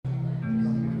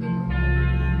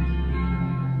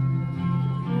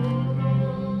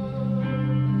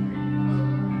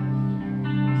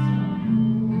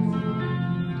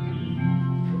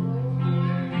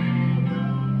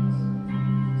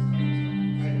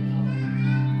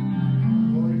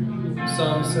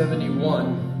Psalm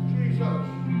 71.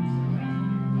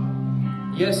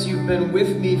 Yes, you've been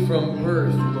with me from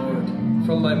birth, Lord.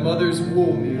 From my mother's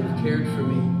womb, you have cared for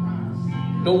me.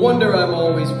 No wonder I'm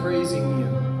always praising you.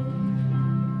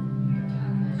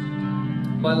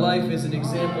 My life is an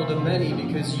example to many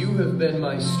because you have been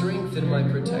my strength and my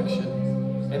protection.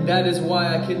 And that is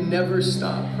why I can never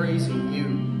stop praising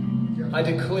you. I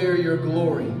declare your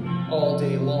glory all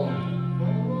day long.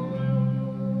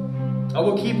 I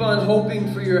will keep on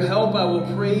hoping for your help. I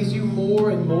will praise you more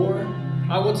and more.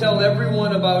 I will tell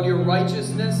everyone about your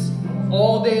righteousness.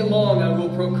 All day long I will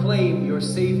proclaim your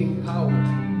saving power,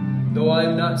 though I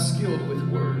am not skilled with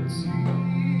words.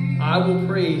 I will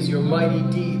praise your mighty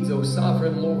deeds, O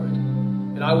sovereign Lord,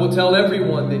 and I will tell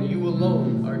everyone that you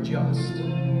alone are just.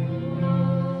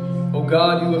 O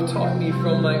God, you have taught me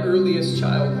from my earliest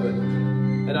childhood,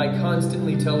 and I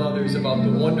constantly tell others about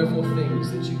the wonderful things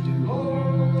that you do.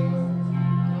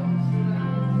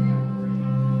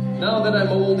 Now that I'm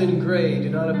old and gray, do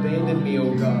not abandon me,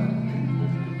 O God.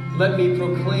 Let me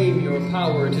proclaim your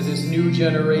power to this new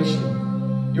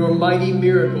generation, your mighty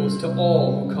miracles to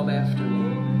all who come after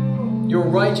me. Your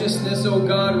righteousness, O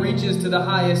God, reaches to the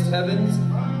highest heavens.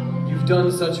 You've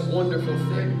done such wonderful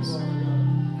things.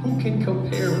 Who can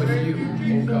compare with you,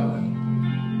 O God?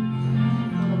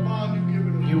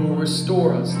 You will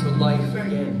restore us to life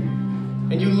again.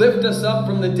 And you lift us up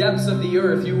from the depths of the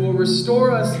earth. You will restore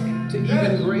us to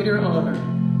even greater honor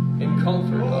and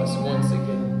comfort us once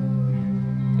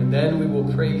again. And then we will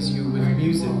praise you with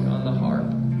music on the harp,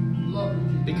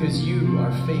 because you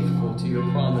are faithful to your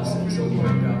promises, O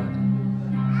Lord God.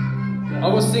 I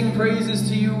will sing praises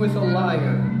to you with a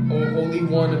lyre, O Holy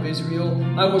One of Israel.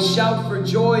 I will shout for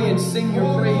joy and sing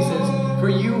your praises, for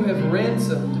you have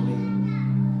ransomed me.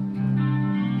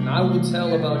 And I will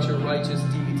tell about your righteous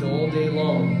deeds all day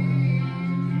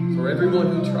long, for everyone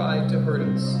who tried to hurt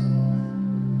us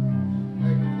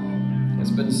has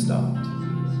been stopped.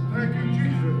 Thank you,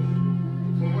 Jesus,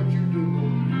 for what you do,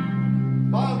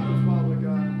 Lord. Father, Father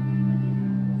God,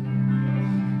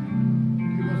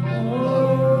 give us all the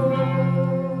love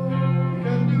we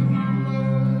can do,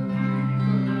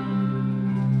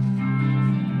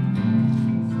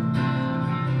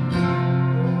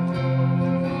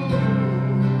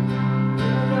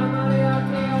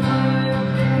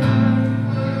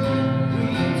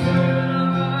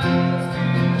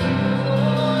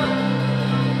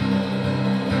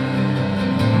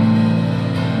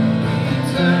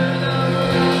 Turn our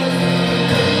eyes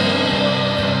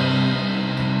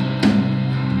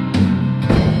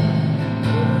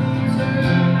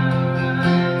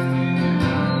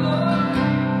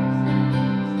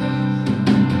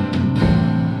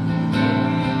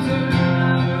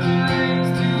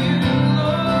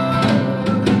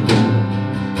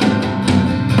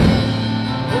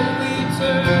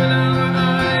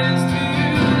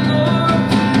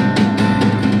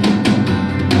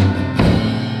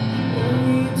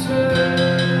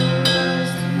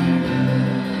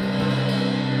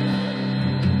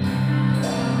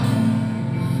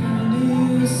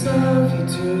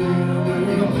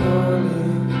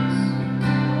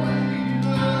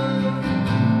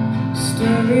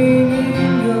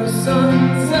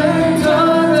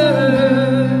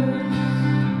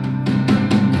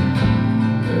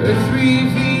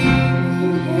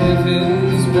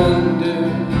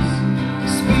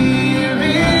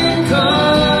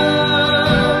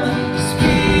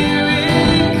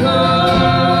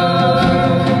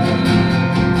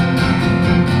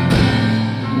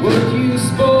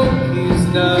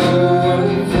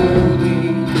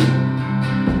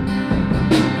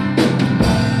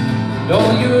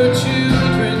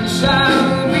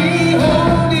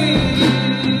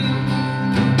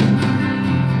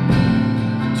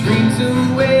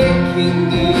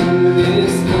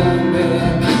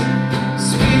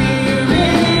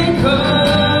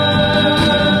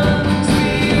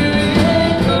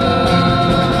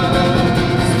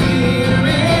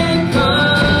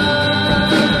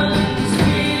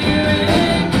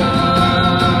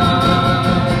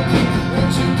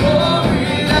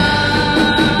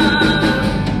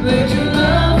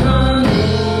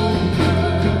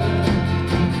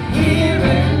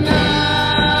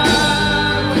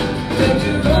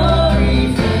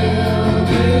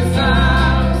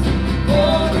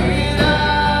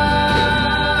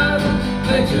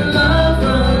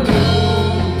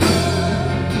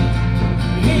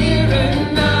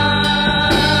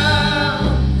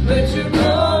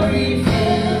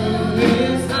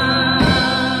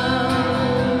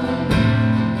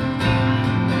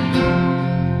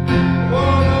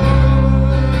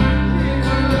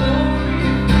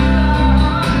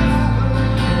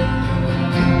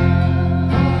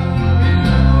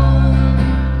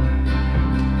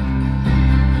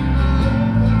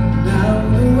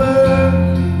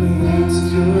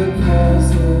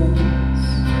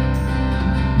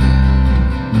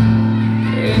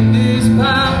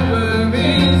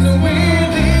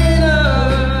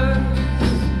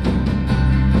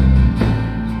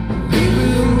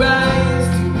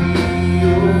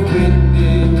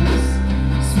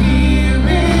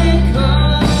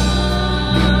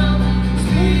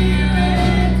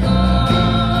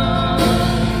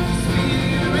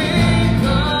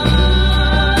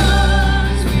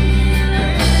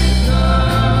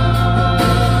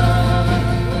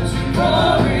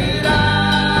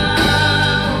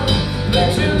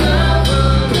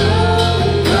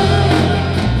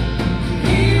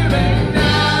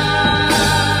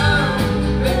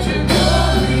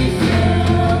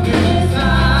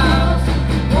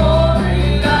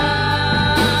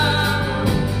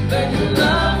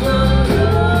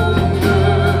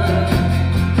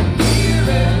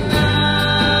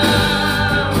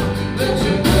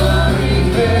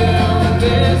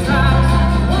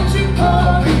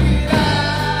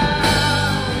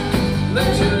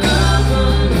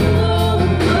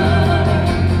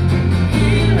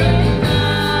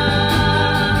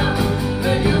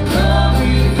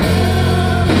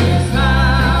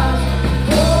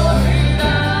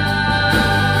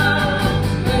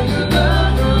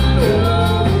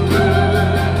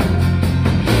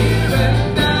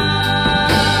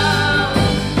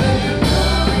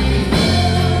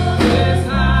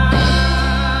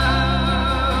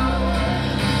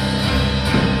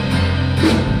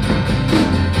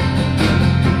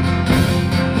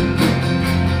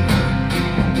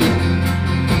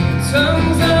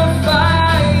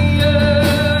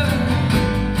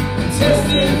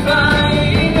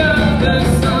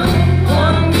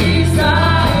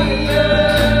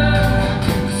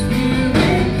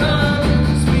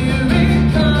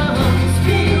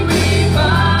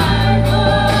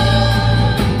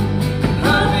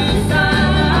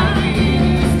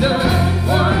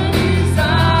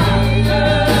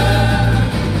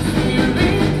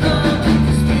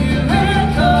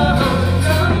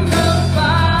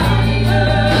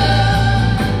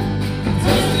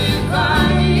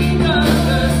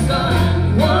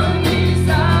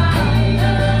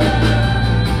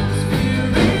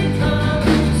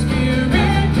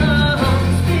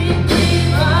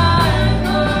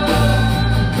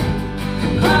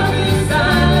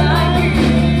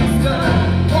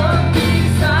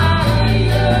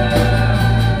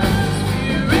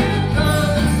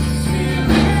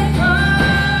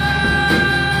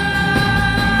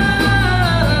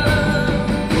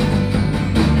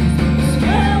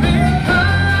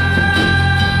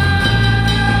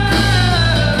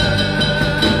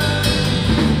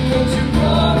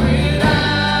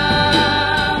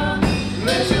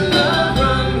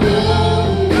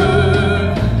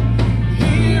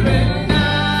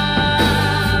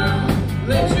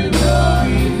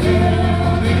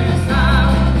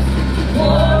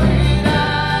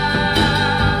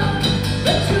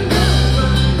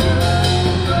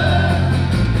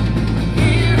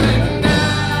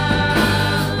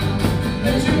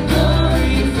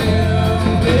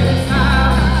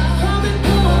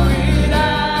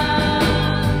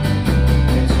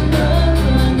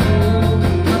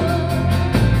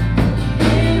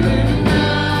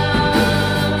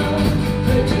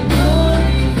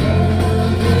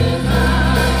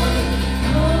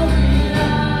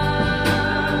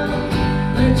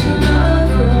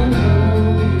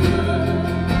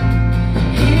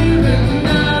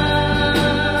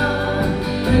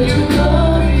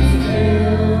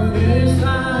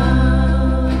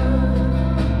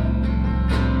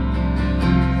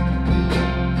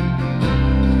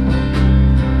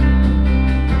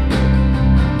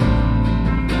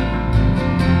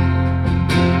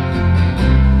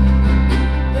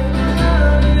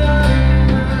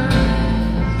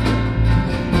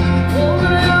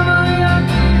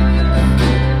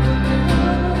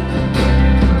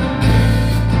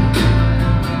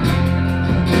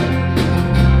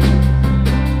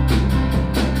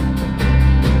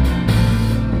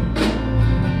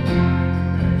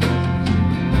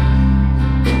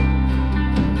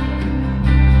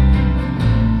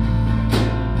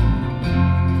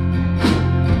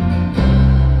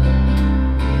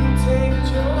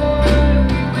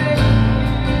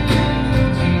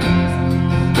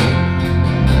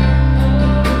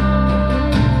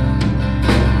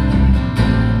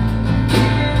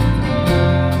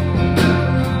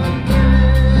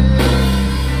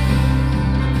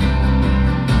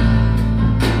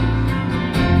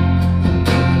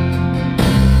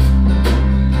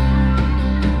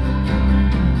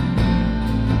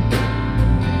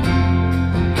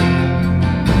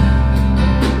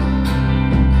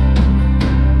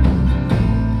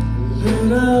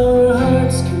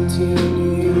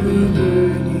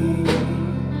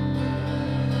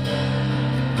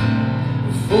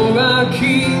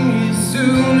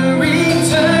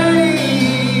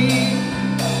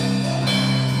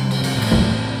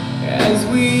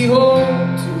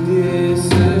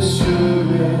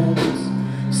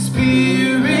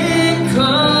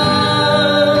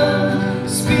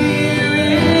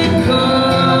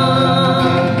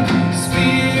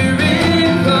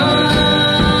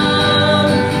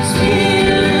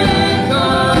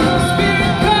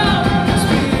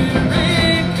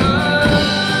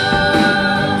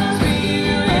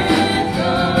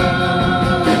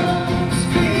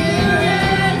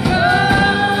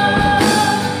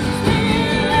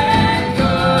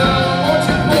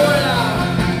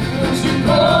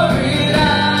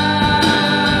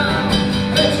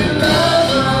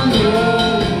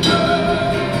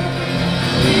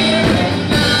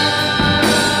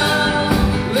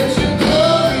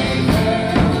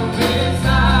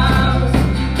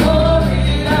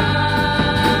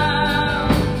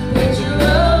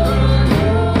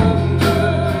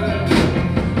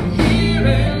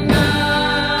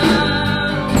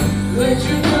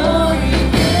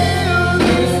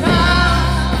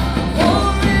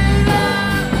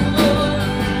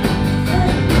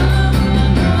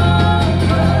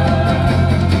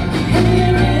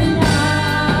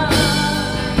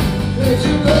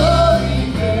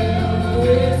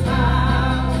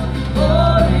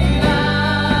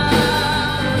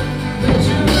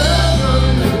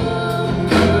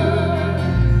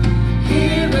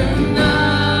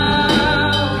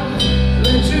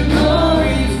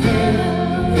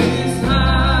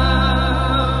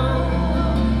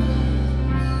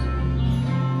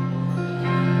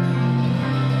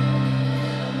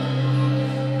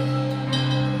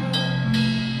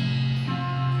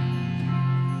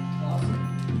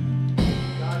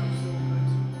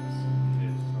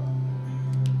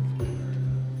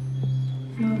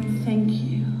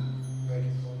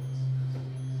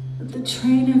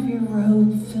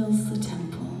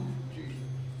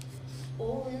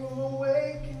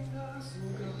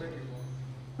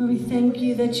Lord, we thank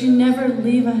you that you never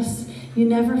leave us, you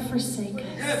never forsake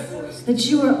us, that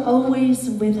you are always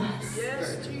with us.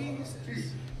 Yes,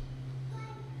 Jesus.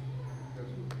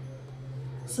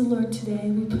 So Lord, today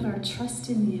we put our trust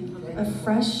in you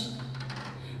afresh.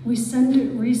 We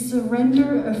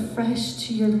surrender afresh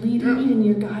to your leading and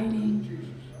your guiding.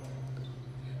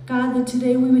 God, that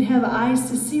today we would have eyes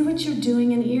to see what you're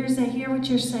doing and ears that hear what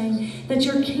you're saying, that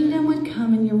your kingdom would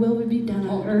come and your will would be done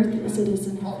on earth as it is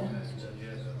in heaven.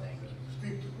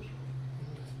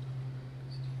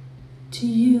 To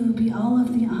you be all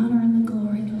of the honor and the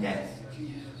glory, Lord. Yes.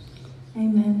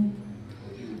 Amen.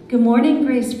 Good morning,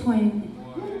 Grace Point.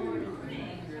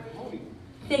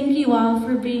 Thank you all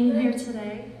for being here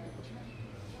today.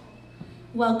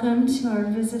 Welcome to our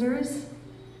visitors.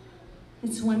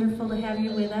 It's wonderful to have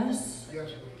you with us.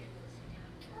 Yes.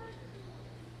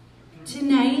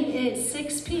 Tonight at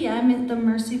 6 p.m. at the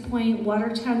Mercy Point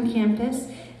Watertown campus,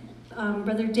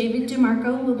 Brother David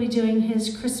DeMarco will be doing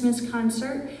his Christmas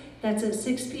concert. That's at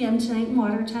 6 p.m. tonight in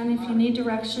Watertown. If you need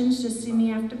directions, just see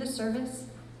me after the service.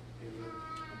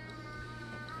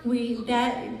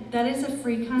 That is a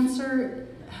free concert.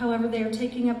 However, they are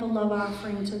taking up a love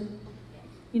offering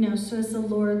So as the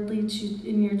Lord leads you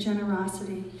in your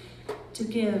generosity to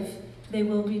give, they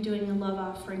will be doing a love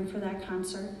offering for that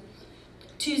concert.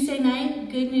 Tuesday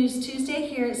night, Good News Tuesday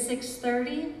here at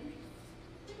 6:30.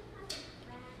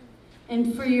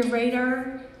 And for your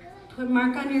radar,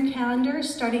 mark on your calendar,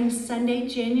 starting Sunday,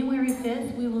 January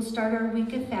 5th, we will start our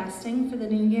week of fasting for the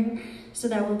new year. So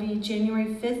that will be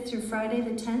January 5th through Friday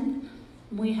the 10th.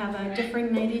 We have a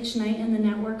different night each night in the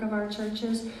network of our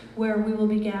churches where we will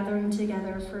be gathering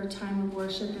together for a time of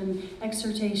worship and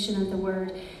exhortation of the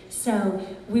word. So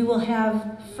we will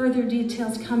have further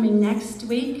details coming next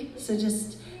week. So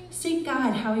just seek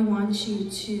God how he wants you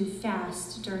to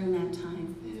fast during that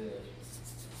time.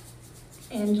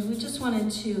 And we just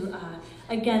wanted to,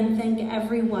 again, thank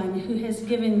everyone who has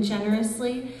given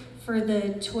generously for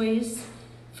the Toys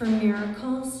for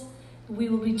Miracles. We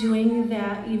will be doing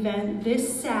that event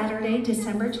this Saturday,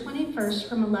 December 21st,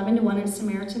 from 11 to 1 at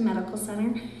Samaritan Medical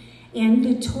Center. And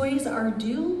the toys are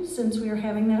due, since we are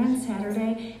having that on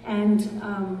Saturday, and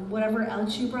whatever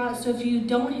else you brought. So if you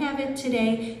don't have it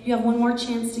today, you have one more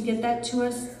chance to get that to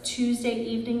us Tuesday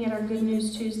evening at our Good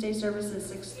News Tuesday service at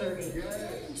 6:30.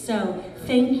 So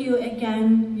thank you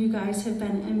again. You guys have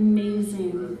been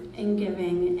amazing in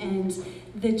giving, and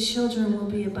the children will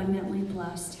be abundantly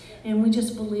blessed. And we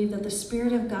just believe that the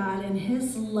Spirit of God and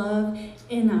his love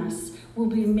in us will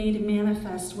be made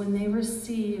manifest when they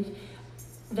receive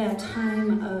that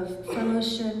time of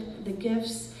fellowship, the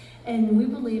gifts, and we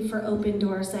believe for open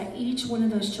doors that each one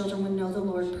of those children would know the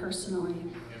Lord personally.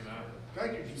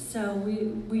 Thank you. So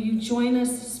will you join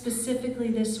us specifically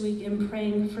this week in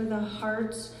praying for the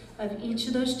hearts of each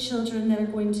of those children that are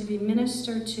going to be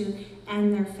ministered to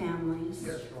and their families?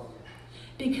 Yes, Lord.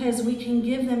 Because we can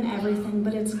give them everything,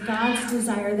 but it's God's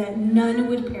desire that none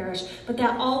would perish, but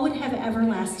that all would have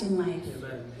everlasting life.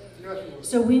 Amen. Yes, Lord.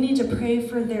 So we need to pray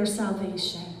for their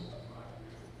salvation.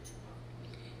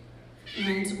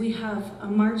 And we have a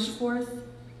March 4th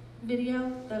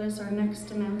video. That is our next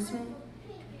announcement.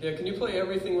 Yeah, can you play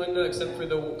everything, Linda, except for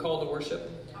the call to worship?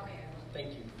 Thank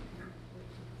you.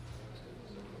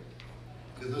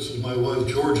 Okay, this is my wife,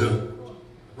 Georgia.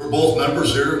 We're both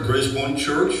members here at Grace Point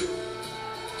Church.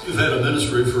 We've had a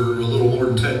ministry for a little more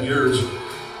than 10 years.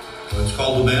 It's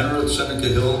called The Manor at Seneca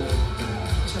Hill.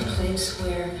 It's a place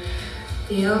where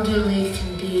the elderly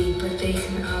can be, but they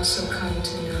can also come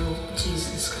to know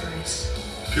Jesus Christ.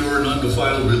 Pure and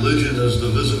undefiled religion is to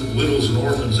visit widows and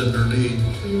orphans in their need.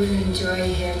 We would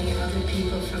enjoy having other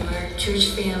people from our church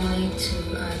family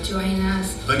to join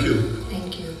us. Thank you.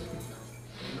 Thank you.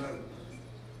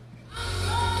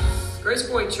 Grace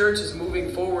Point Church is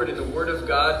moving forward in the Word of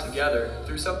God together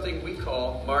through something we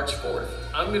call March 4th.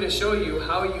 I'm going to show you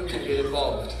how you can get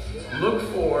involved. Look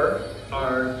for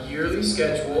our yearly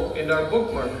schedule and our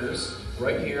bookmarkers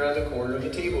right here on the corner of the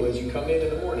table as you come in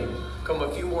the morning. Come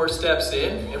a few more steps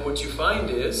in, and what you find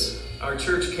is our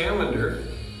church calendar.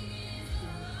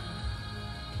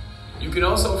 You can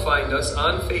also find us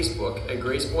on Facebook at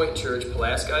Grace Point Church,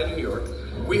 Pulaski, New York.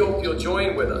 We hope you'll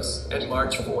join with us at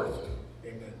March 4th.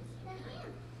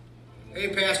 Hey,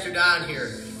 Pastor Don here.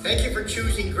 Thank you for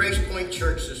choosing Grace Point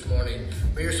Church this morning.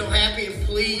 We are so happy and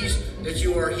pleased that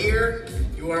you are here.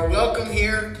 You are welcome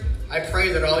here. I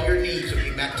pray that all your needs will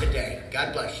be met today.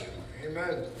 God bless you.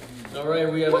 Amen. All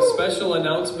right, we have a special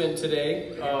announcement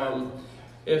today.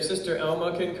 If Sister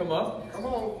Alma can come up. Come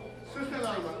on, Sister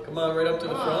Alma. Come on right up to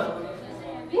the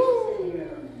front. Woo!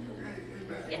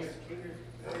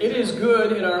 It is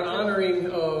good in our honoring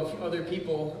of other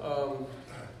people.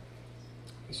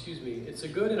 It's a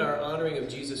good in our honoring of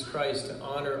Jesus Christ to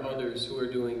honor others who are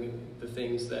doing the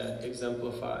things that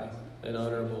exemplify an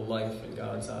honorable life in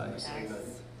God's eyes.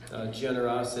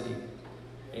 Generosity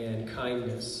and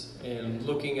kindness and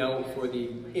looking out for the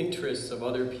interests of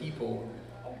other people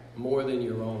more than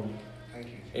your own. Thank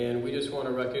you. And we just want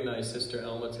to recognize Sister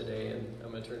Alma today, and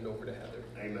I'm going to turn it over to Heather.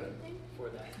 Amen. For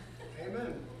that.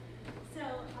 Amen. So,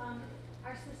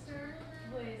 our sister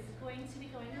was going to be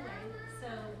going away, so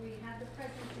we have the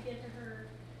present to give to her,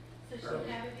 so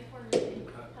she'll have it before leaving.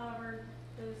 However,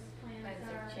 those plans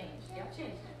are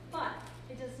changed. But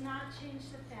it does not change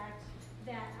the fact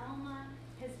that Alma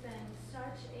has been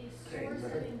such a source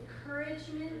of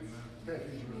encouragement,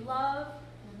 love,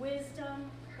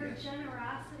 wisdom. Her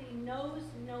generosity knows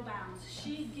no bounds.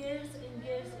 She gives and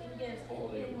gives and gives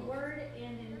in word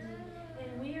and in deed.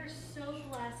 And we are so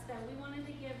blessed that we wanted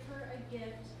to give her a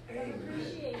gift of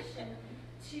appreciation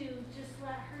to just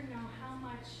let her know how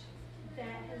much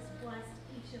that has blessed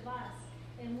each of us.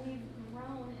 And we've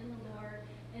grown in the Lord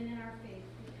and in our faith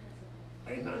because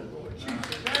of it. Amen, Lord Jesus.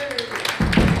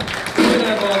 We're going to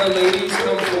have all the ladies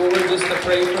come forward just to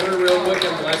pray for her real quick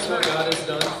and bless what God has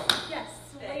done? Yes,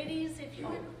 ladies, if you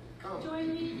would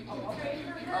join me and pray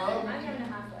for her. I'm having a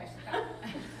hot flash.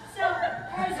 So,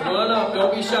 as Come on up,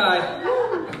 don't be shy.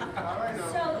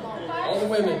 All the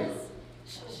women.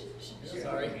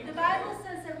 Sorry. The Bible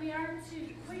says that we aren't to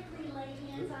quickly lay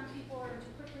hands on people or to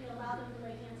quickly allow them to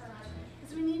lay hands on us,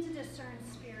 because we need to discern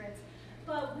spirits.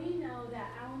 But we know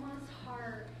that Alma's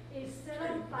heart is set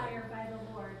on fire by the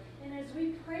Lord. And as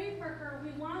we pray for her,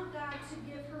 we want God to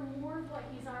give her more of what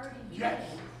He's already given. Yes.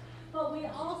 But we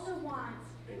also want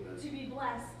to be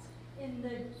blessed in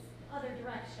the other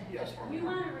direction. Yes. We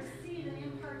want to receive an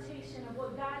impartation of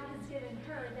what God has given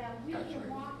her, that we can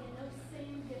walk in those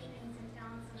same giftings and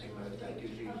talents and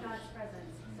abilities of God's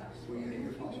presence. So,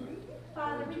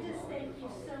 Father, we just thank you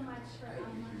so much for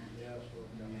Alma.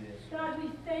 God, we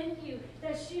thank you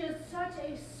that she is such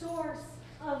a source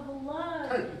of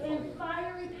love and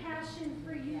fiery passion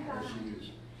for you, God.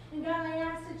 And God, I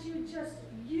ask that you would just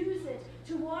use it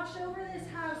to watch over this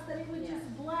house, that it would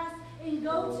just bless and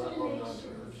go to the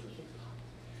nations.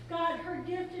 God, her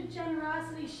gift of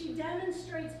generosity, she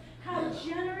demonstrates how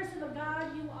generous of a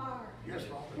God you are. Yes,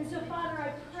 Lord. And so, Father,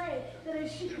 I pray that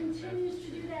as she continues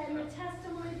to do that and the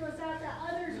testimony goes out, that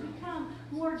others become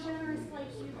more generous like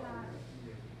you, God.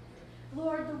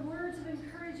 Lord, the words of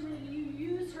encouragement, you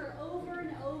use her over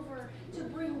and over to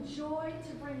bring joy,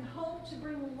 to bring hope, to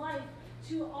bring life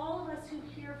to all of us who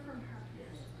hear from her.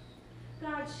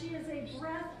 God, she is a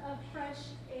breath of fresh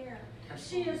air.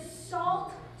 She is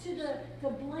salt to the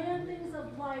bland things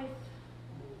of life.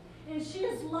 And she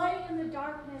is light in the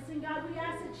darkness. And God, we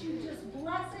ask that you just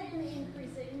bless it and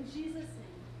increase it. In Jesus'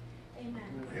 name,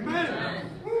 amen. Amen.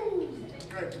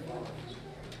 Thank you, Father.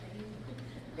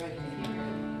 Thank you.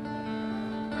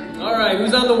 All right,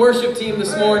 who's on the worship team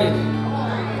this morning?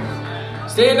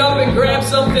 Stand up and grab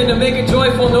something to make a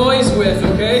joyful noise with,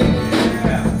 okay?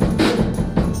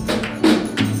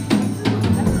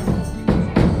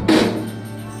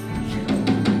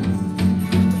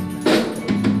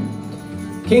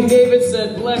 King David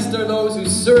said, "Blessed are those who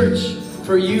search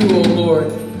for you, O Lord,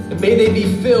 and may they be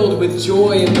filled with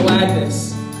joy and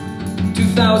gladness."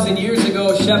 2,000 years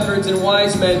ago, shepherds and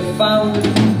wise men found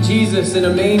Jesus in a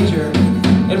manger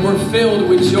and were filled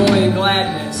with joy and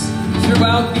gladness.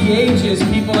 Throughout the ages,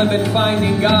 people have been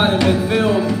finding God and been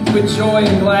filled with joy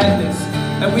and gladness.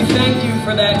 And we thank you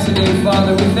for that today,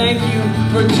 Father. We thank you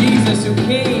for Jesus who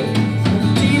came,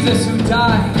 Jesus who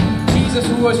died, Jesus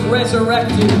who was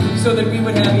resurrected so that we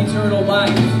would have eternal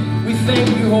life. We thank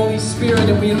you, Holy Spirit,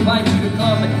 and we invite you to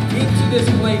come into this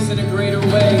place in a greater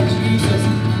way. In Jesus'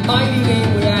 mighty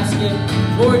name we ask it.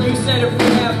 Lord, you said if we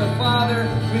have the Father,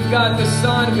 we've got the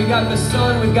Son, we've got the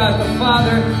Son, we've got the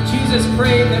Father. Jesus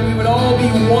prayed that we would all be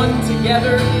one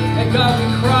together. And God, we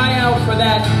cry out for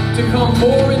that to come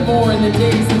more and more in the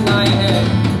days that lie ahead.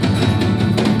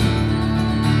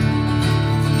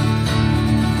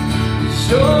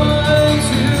 Joy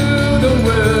to the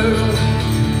world,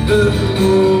 the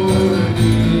Lord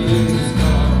is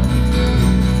come.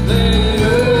 Let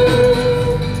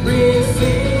earth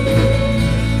receive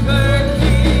her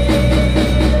King.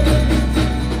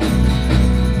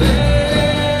 Let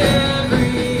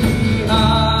every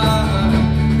heart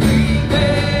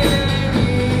prepare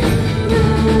you.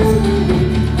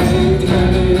 And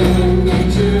heaven and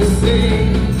nature sing.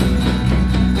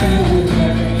 And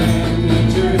heaven and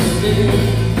nature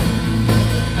sing.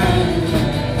 And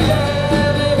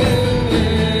heaven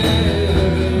and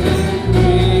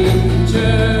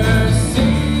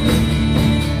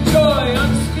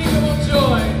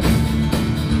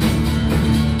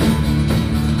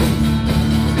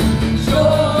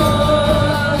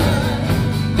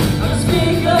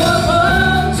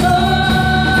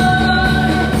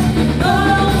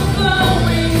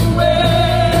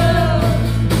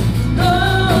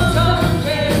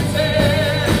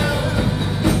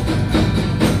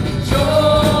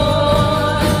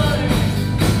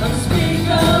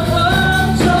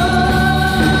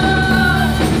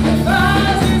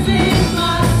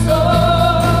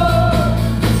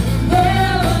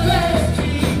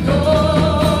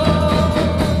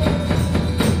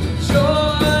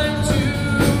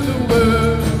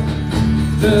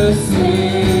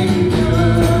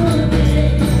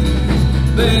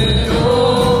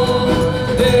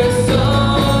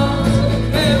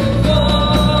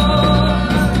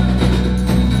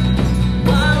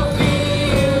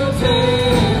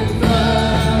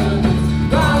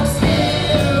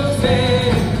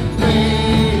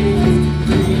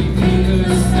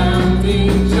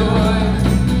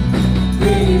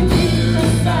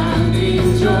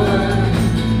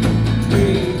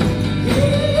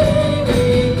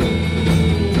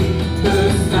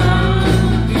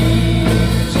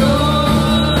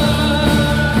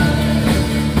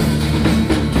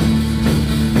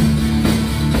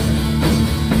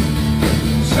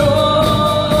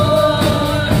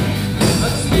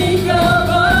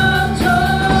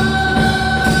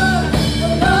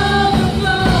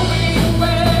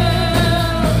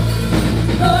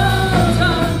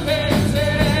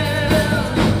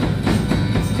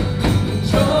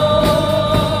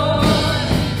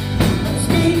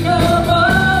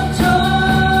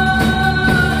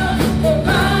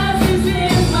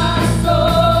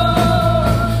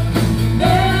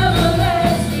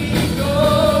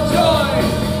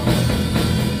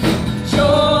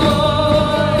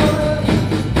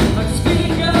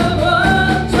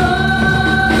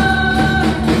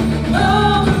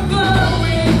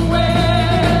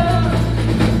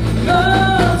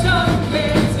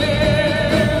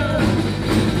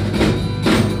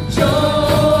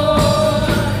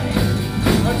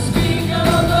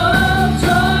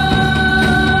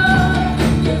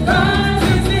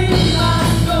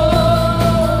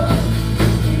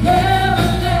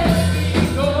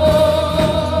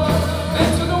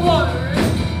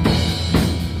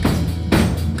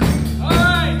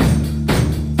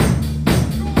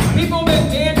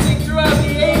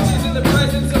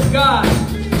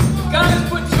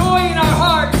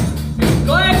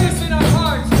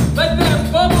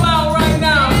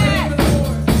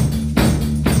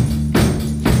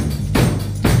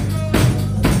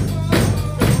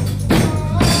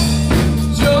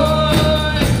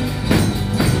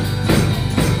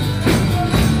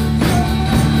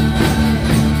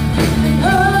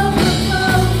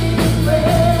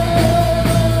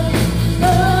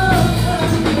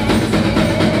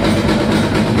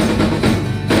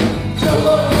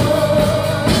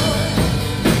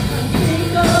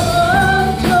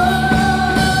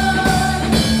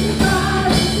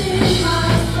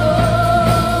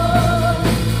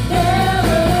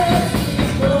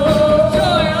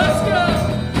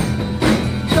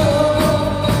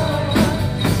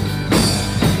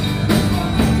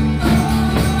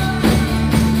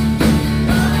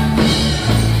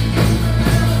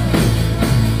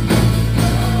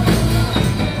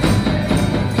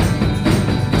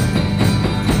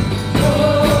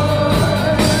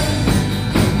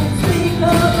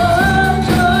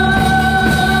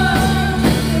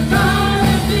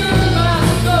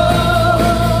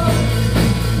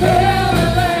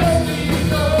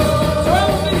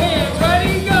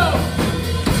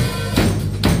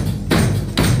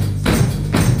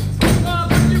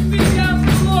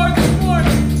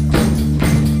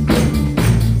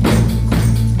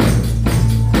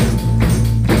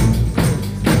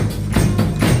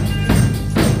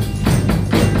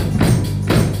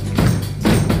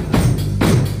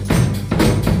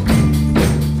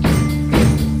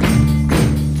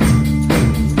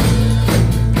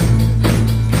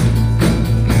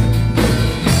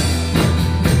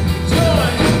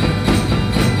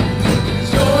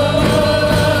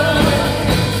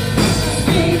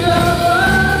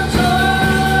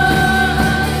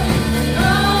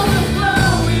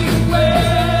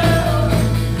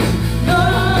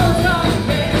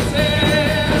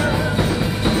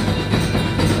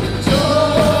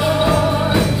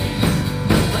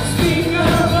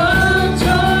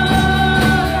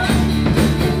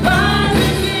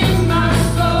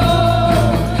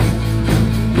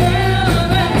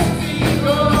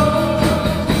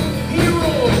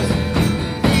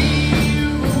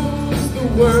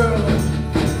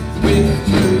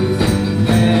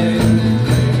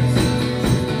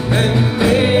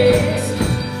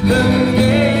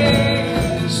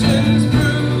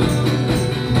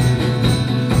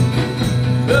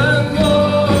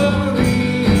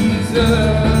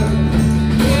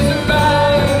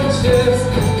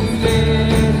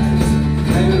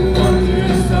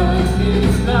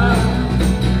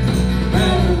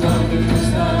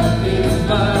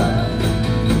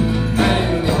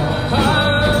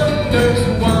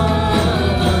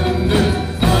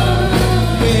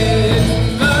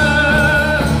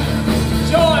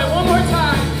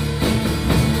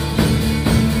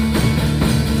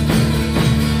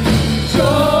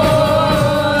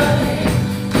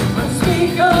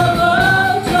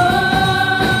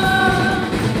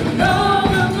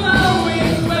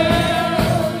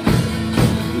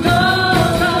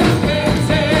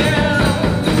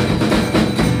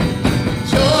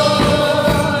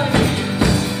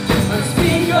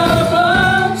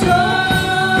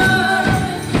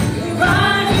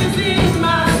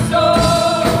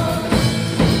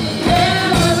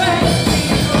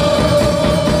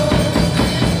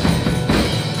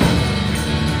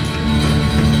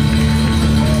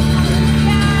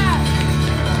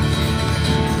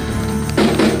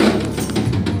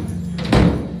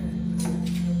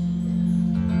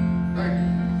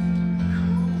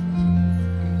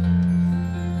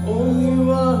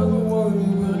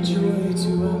brought joy to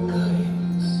our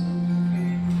lives.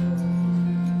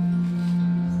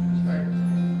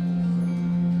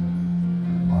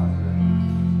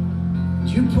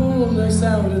 You pulled us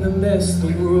out of the mess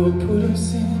the world put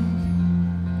us in,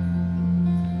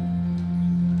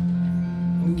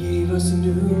 and gave us a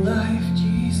new life,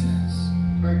 Jesus.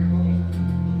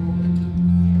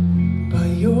 By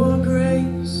your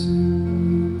grace,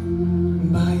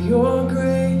 by your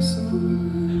grace,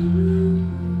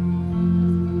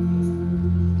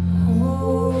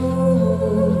 oh,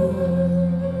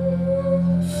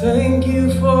 thank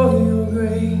you for your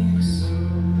grace,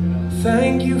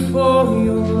 thank you for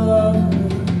your love,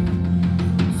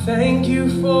 thank you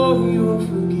for your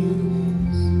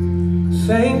forgiveness,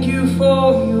 thank you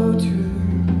for your truth,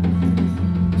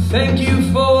 thank you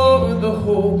for the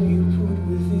hope you put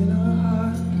within our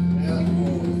heart.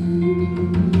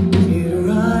 It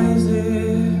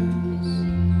rises,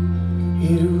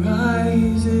 it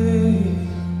rises,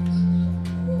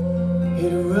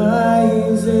 it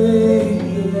rises.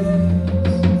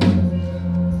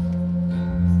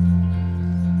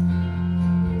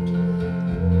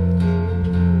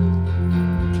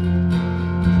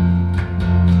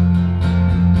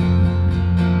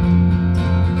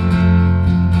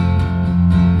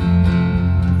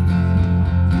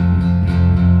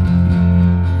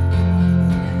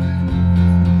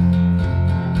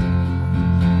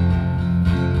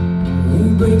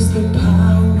 Breaks the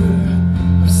power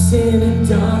of sin and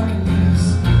darkness,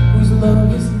 whose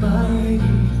love is mighty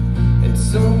and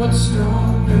so much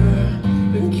stronger.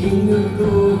 The King of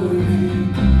glory,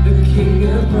 the King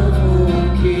above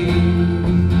all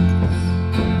kings,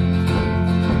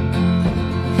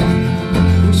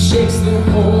 who shakes the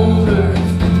whole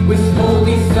earth with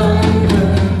holy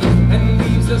thunder and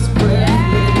leaves us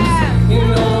breathless in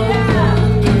all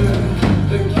wonder.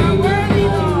 The King of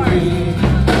glory,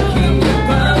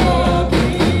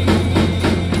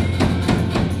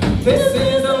 this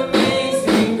is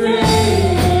amazing grace.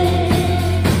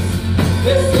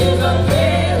 This is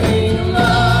unfailing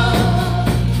love,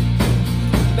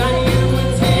 that you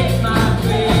would take my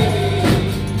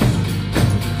place,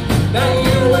 that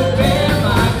you would bear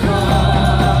my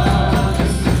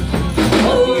cross.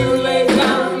 Oh, you laid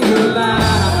down your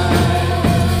life,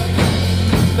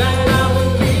 that I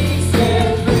would be set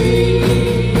free.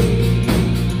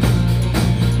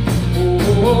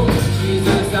 Oh,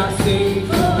 Jesus, I sing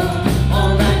for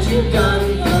all that you've done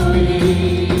for me.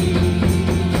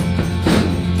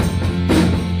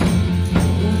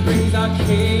 Who brings our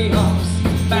chaos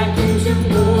back into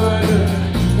order?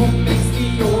 Who makes the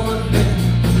orphan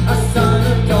a son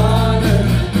or daughter?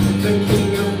 The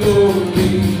King of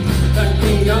glory, the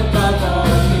King above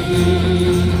all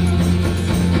kings,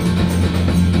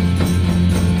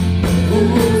 who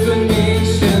rules the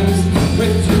nations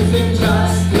with truth and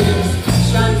justice,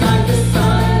 shines like the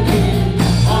sun in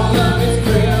all of its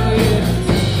brilliance.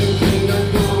 The King of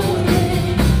glory,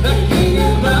 the King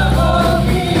above all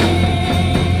kings.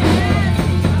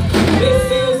 This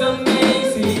is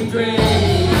amazing grace.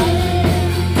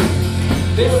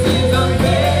 This is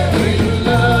unfailing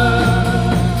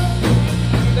love,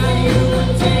 that you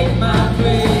would take my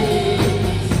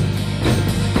place,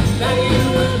 that you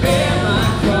would bear my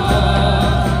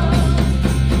cross.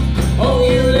 Oh,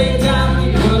 you laid down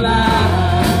your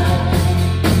life,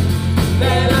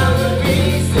 that I would be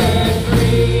set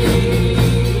free.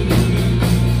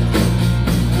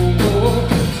 Oh,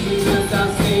 Jesus, I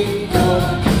sing for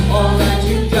all that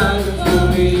you've done for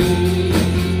me.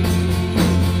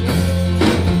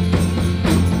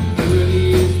 Worthy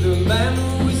is the Lamb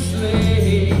who was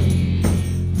slain,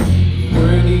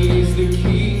 worthy is the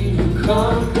King who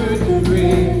conquered the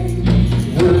grave,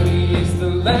 worthy is the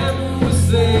Lamb who was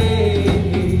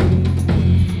slain,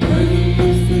 worthy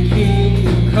is the King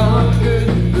who conquered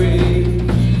the grave,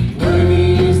 worthy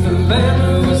is the Lamb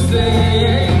who was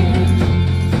slain,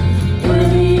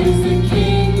 worthy is the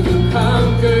King who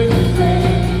conquered the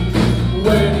grave,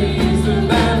 worthy is the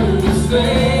Lamb who was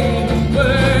slain,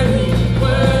 worthy,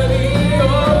 worthy, oh,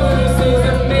 this is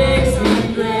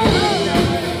amazing grace.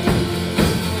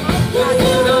 This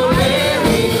is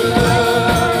amazing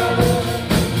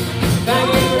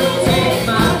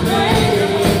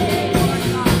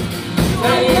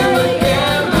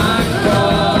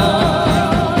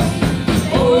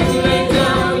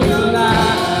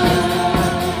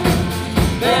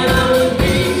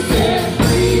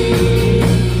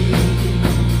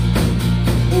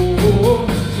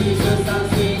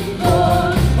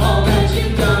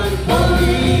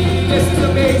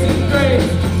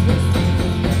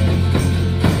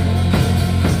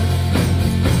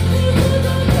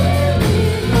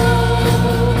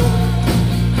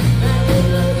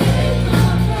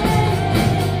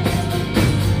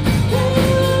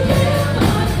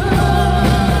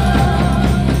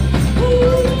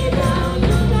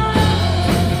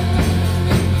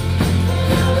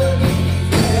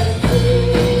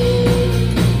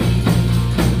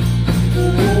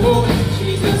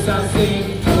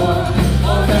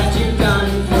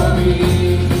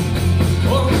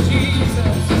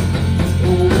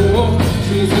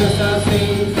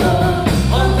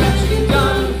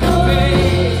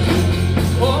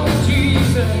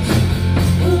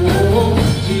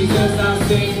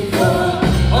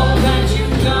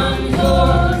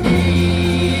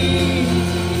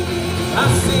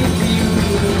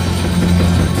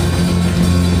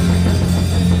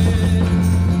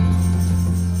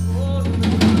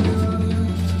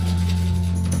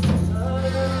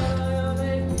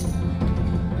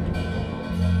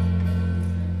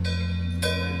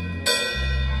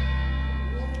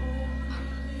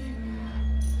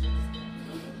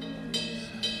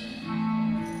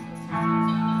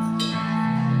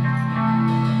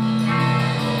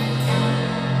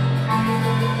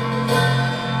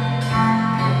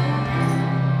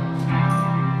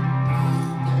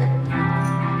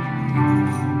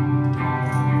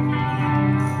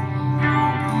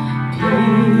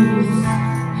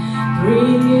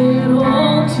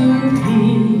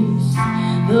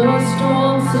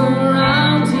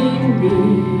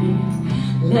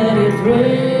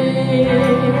pray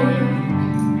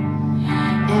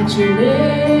at your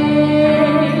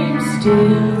name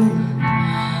still.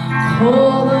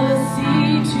 Call the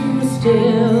sea to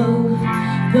still,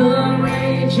 the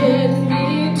rage in me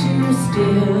to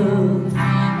still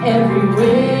every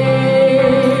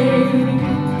wave.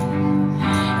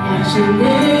 At your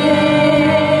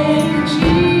name,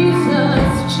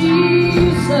 Jesus,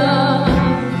 Jesus.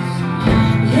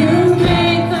 You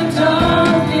make the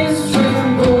darkness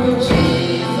tremble,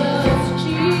 Jesus,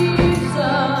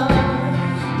 Jesus.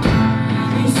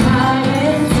 You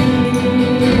silence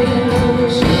evil,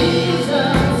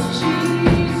 Jesus,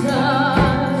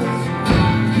 Jesus.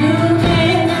 You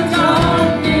make the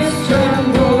darkness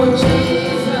tremble,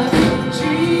 Jesus,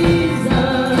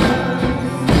 Jesus.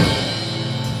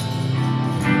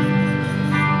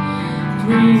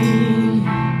 Breathe,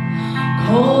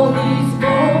 call these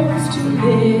bones to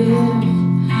live,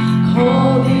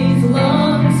 call these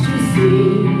lungs to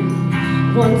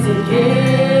sing once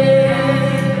again.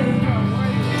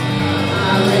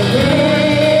 I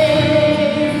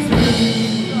raise me,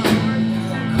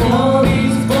 call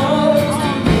these bones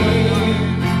to live,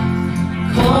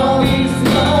 call these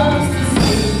lungs to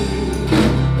sing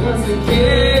once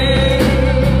again.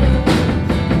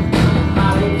 I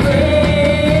will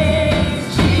praise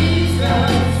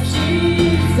Jesus,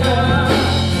 Jesus.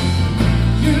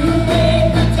 You make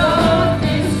the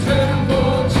darkness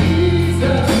tremble,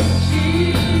 Jesus,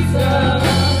 Jesus.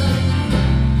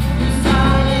 You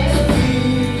silence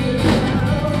fear,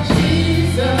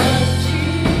 Jesus,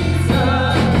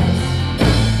 Jesus.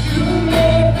 You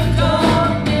make the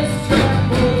darkness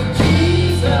tremble,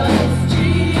 Jesus,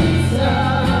 Jesus.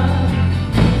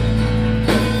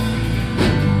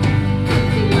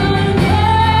 Your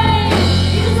name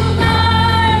is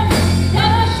alive,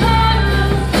 never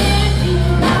shadows can't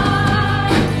deny.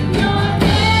 Your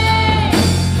name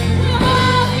will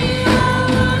have me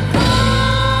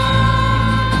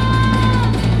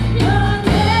overcome. Your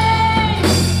name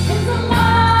is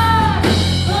alive,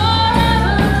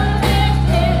 forever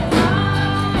lifted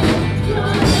high.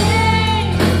 Your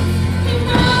name can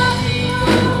have me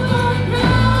overcome.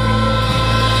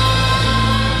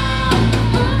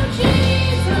 Oh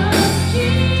Jesus,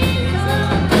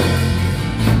 Jesus.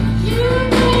 You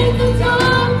make the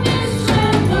darkness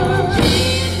tremble,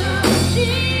 Jesus,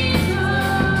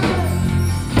 Jesus.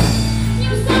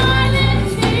 You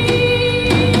silence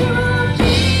fear,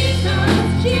 Jesus,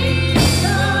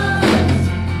 Jesus.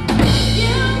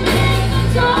 You make the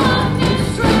darkness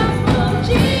tremble,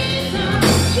 Jesus,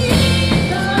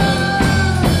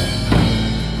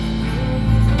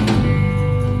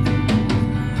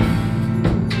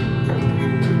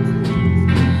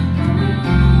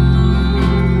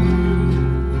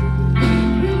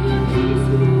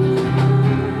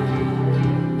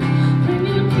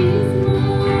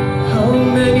 How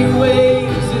many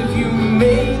ways have you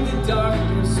made the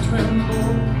darkness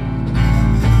tremble?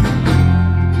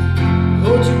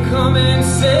 Won't you come and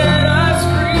set us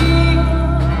free?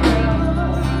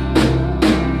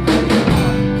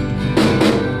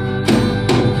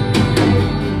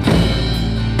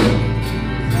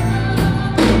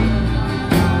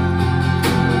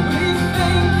 We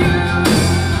thank you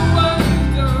for what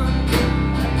you've done.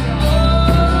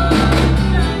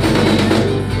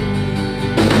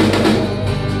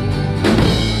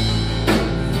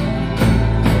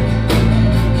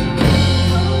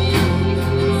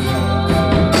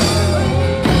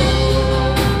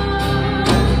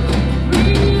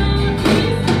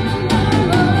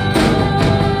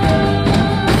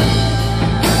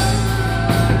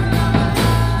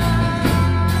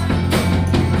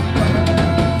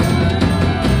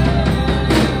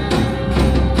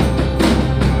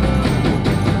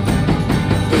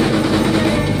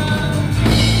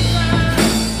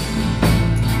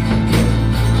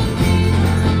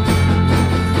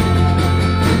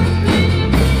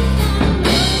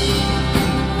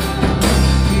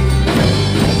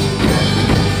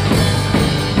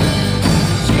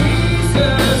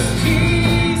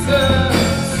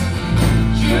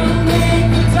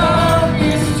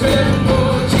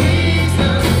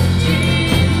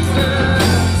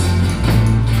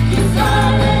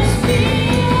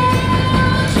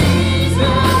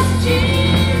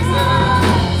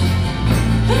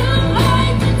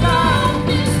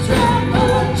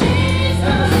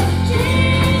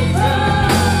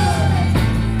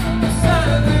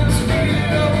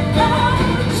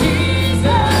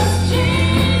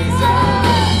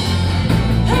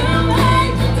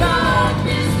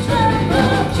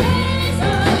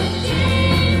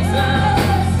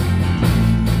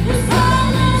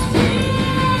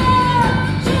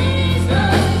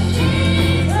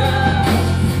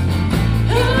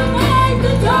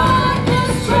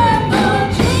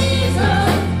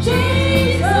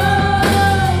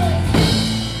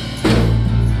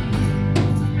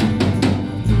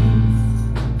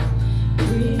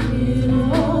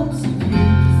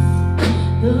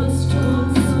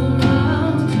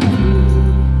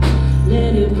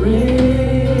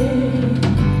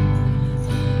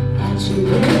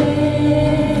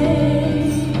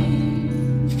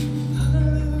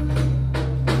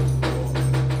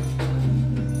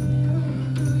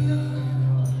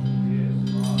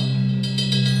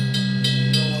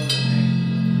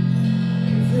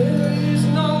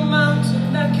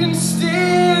 can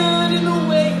stand in the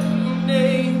way of your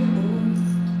name,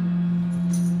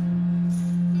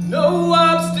 Lord. No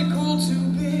obstacle too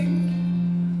big,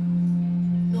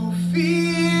 no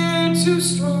fear too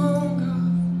strong,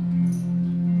 God.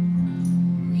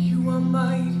 You are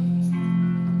mighty,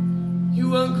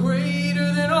 you are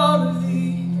greater than all of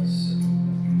these.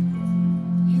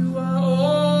 You are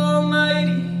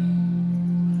almighty,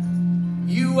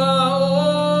 you are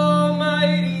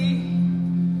almighty.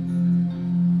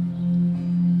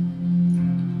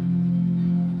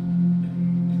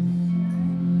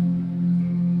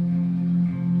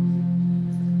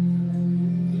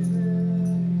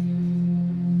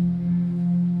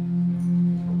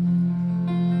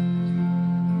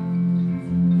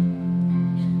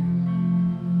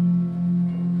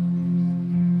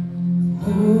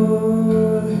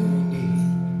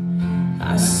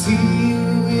 I see you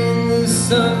in the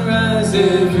sunrise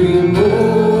every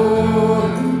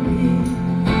morning.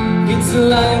 It's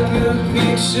like a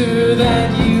picture that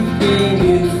you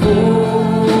painted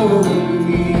for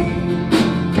me.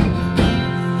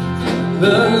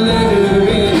 The letter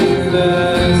in the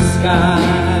sky.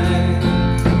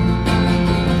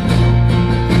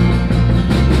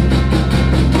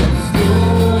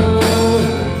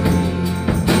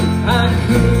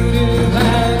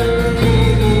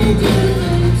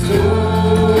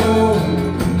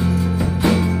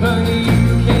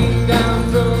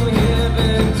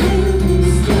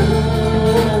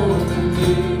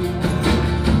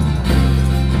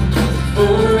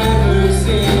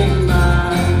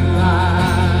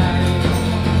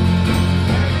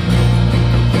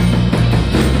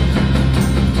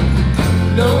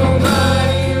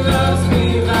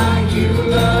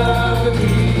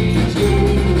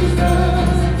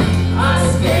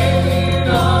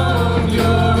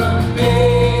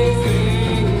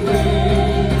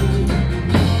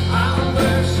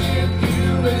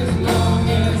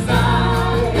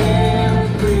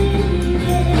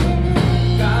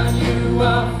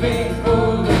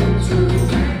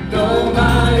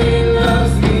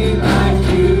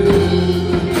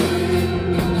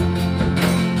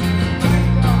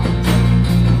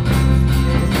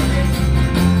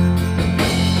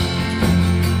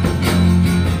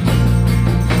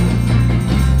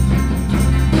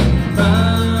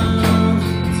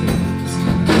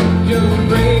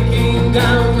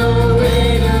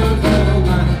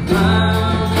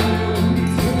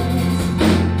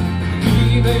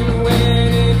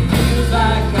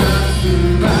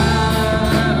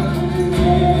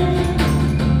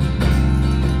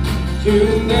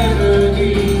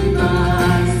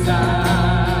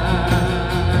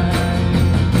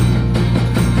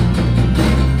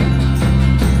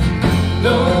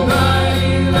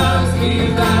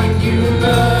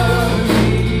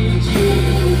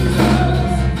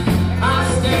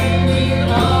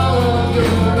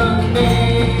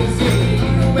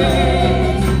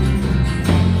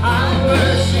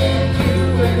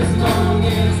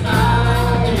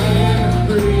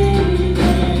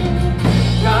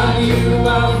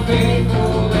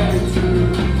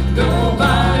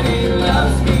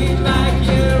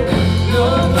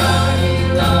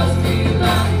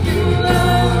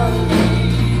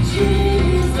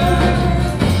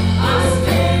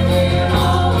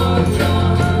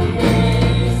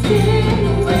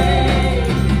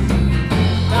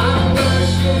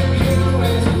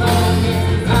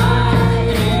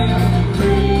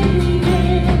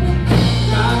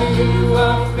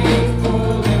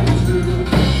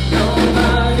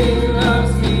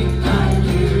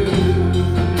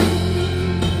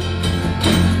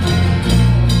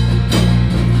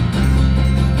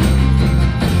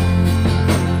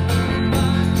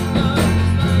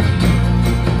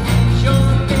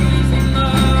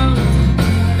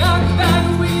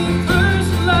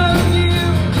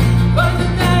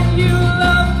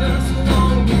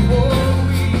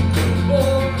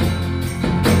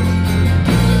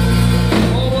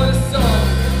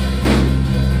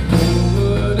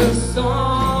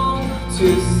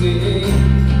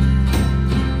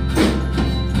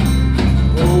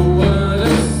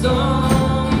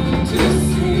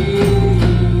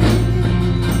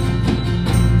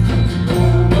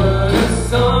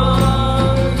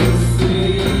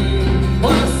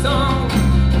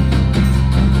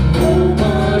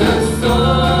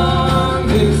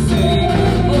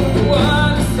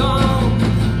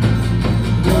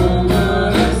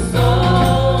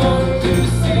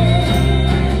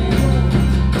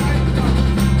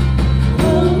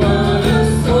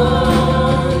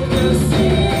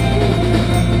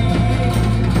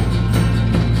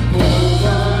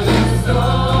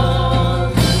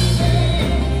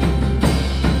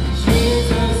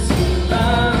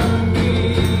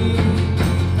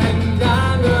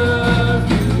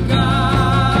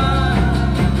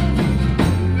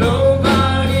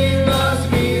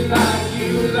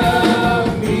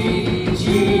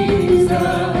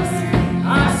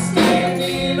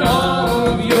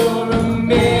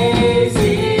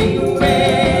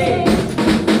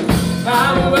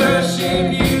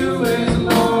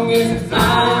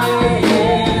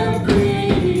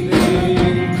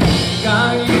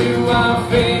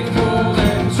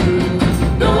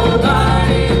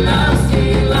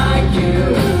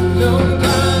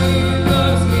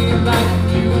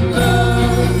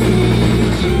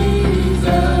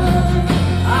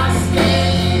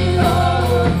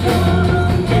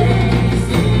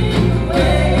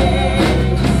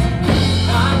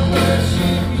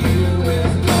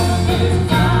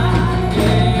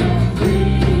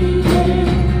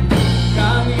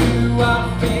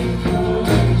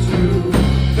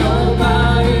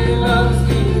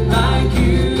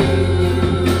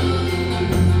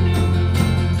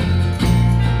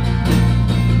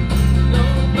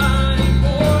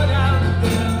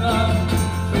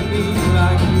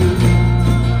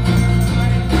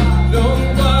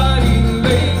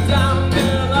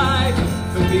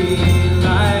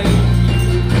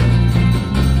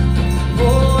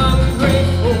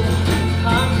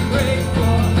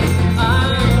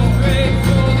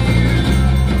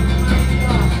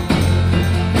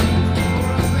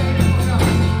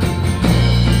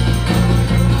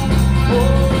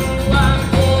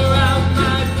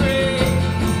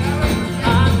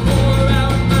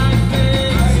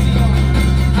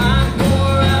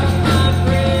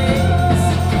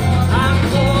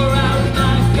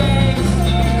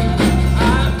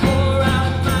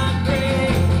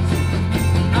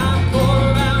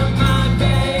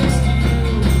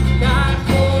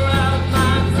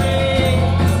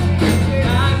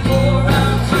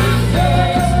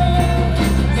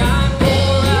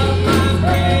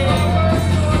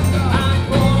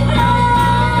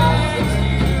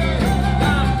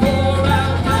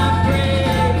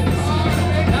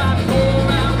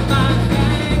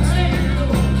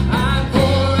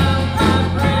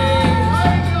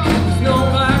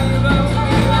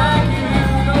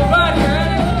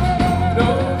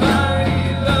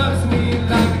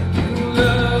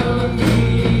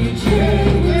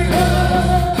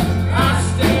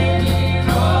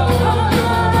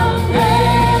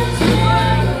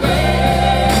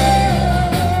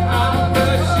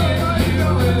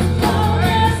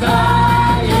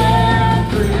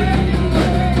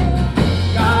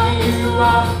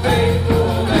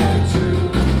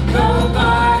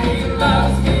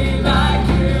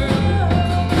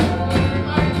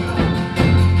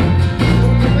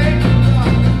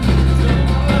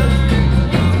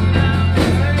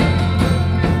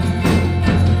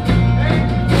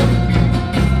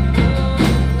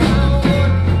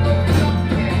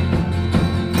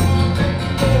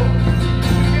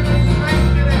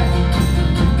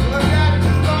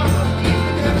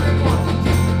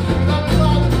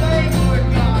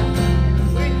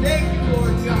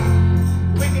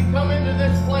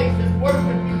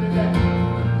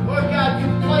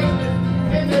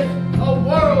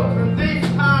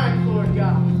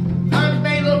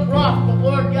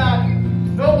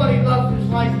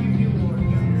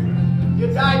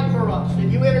 died for us,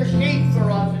 and you intercede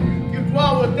for us, and you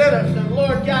dwell within us, and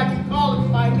Lord God, you call us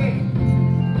by name.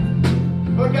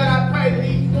 Lord God, I pray that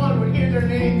each one would hear their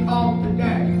name called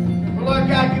today. For Lord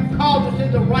God, you've called us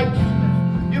into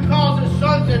righteousness. You called us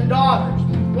sons and daughters.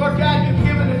 Lord God, you've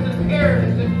given us an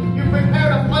inheritance, and you've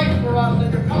prepared a place for us,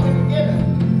 and you're coming to get us.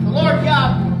 So Lord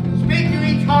God, speak to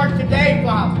each heart today,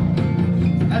 Father.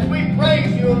 As we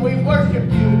praise you and we worship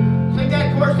you, sing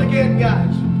that chorus again,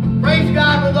 guys. Praise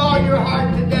God with all your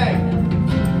heart today.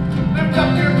 Lift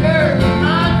up your prayers.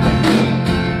 God, He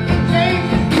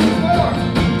changes the Lord.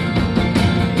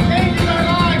 He changes our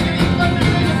lives, and He puts us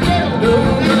in the middle.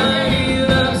 Nobody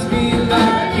loves me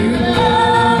like you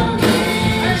love me,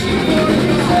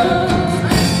 Jesus.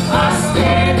 I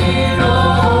stand in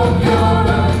awe of your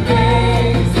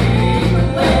amazing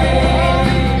way.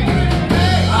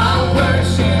 I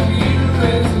worship you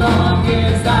as long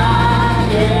as I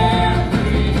am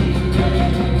breathing.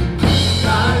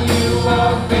 God, you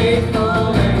are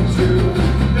faithful and true.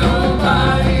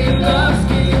 Nobody loves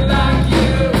me like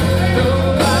you.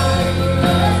 Nobody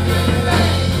loves me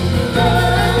like you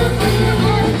love me,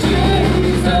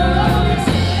 Jesus.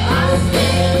 I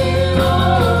stand in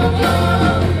awe of your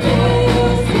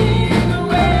amazing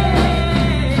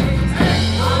ways.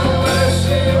 I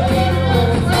worship you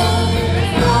as long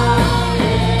as I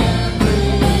am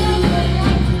breathing.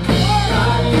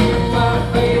 God, you are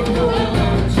faithful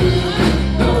and true.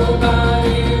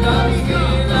 Nobody loves me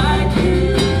like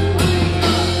you.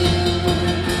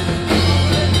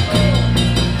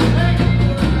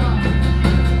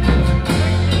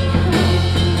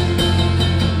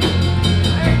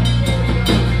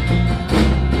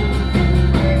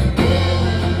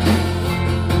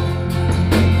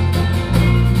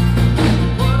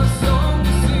 What a song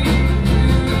to sing to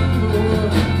you,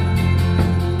 Lord.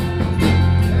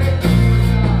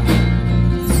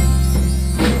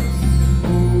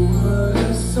 Oh, what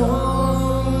a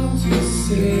song to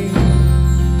sing.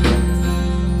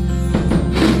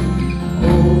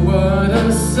 Oh, what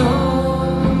a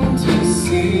song to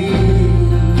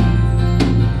sing.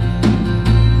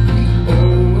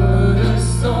 Oh, what a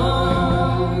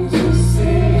song to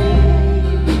sing.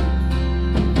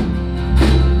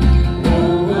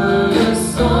 Oh, what a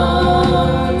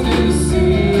song to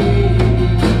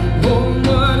sing. Oh,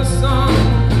 what a song.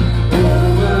 Oh,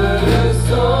 what a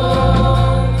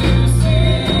song to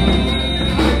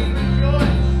sing.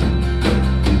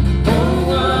 Oh,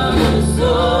 what a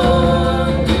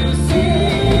song to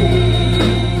sing.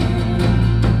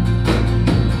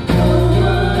 Oh,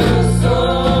 what a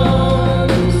song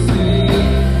to sing.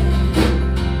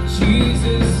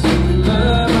 Jesus, you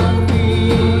love me,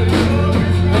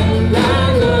 and I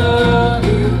love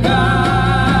you, God.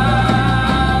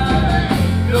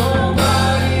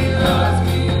 Nobody loves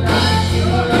me like you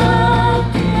love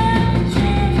me,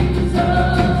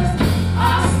 Jesus. I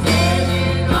stand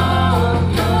in awe of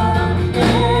your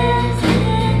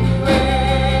amazing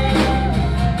way.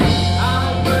 I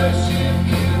worship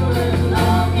you as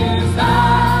long as I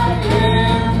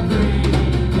am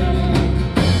breathing.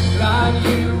 God,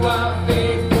 you are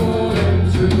faithful and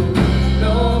true.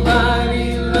 Nobody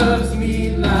loves me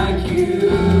like you.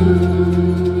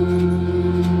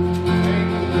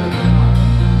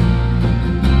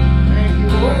 Thank you,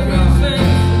 Oh, Lord we God. thank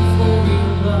you for your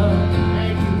love.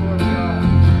 Thank you, Lord God.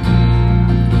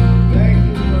 Thank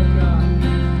you, Lord God.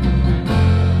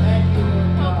 Thank you, Lord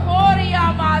God. Koria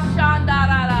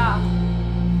mashandarara.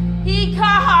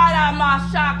 Hikahara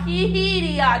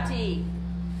mashakihiriati.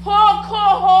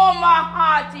 Hokoho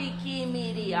mahati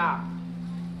kimiria.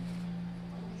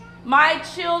 My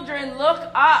children, look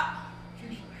up.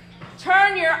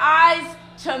 Turn your eyes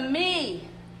to me.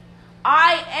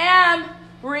 I am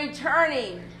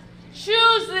returning.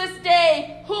 Choose this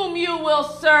day whom you will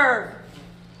serve.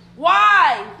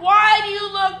 Why? Why do you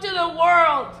look to the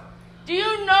world? Do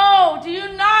you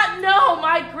not know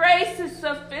my grace is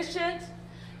sufficient?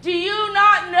 Do you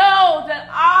not know that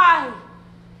I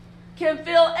can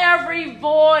fill every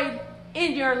void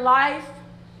in your life?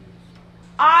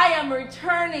 I am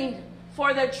returning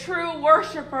for the true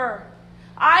worshiper.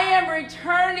 I am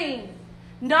returning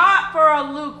not for a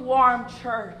lukewarm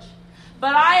church,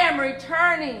 but I am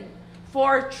returning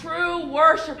for true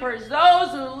worshipers, those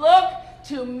who look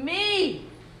to me.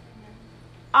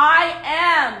 I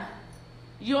am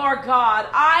your God.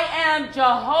 I am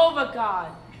Jehovah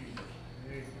God.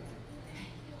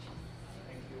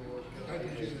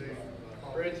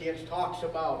 Corinthians talks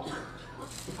about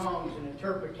tongues and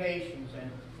interpretations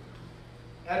and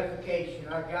edification.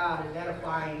 Our God is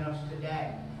edifying us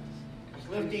today. He's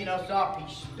lifting us up.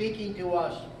 He's speaking to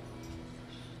us.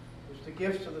 It's the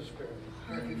gifts of the Spirit.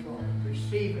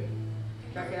 Receive it.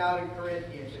 Check it out in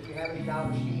Corinthians if you have any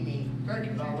doubt or scheming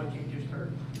about what you just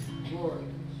heard. Lord,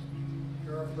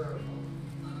 hear our prayer.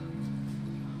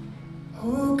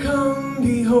 Oh, come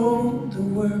behold the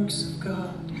works of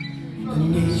God, the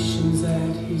nations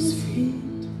at his feet.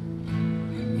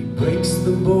 He breaks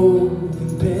the bow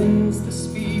and bends the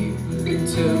spear and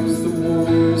tells the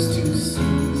wars to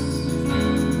cease.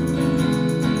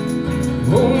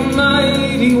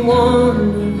 Almighty One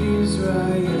of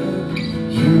Israel,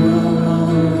 you are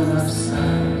on our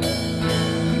side.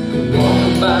 We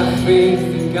walk by faith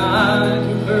in God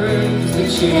who burns the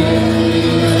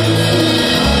champion.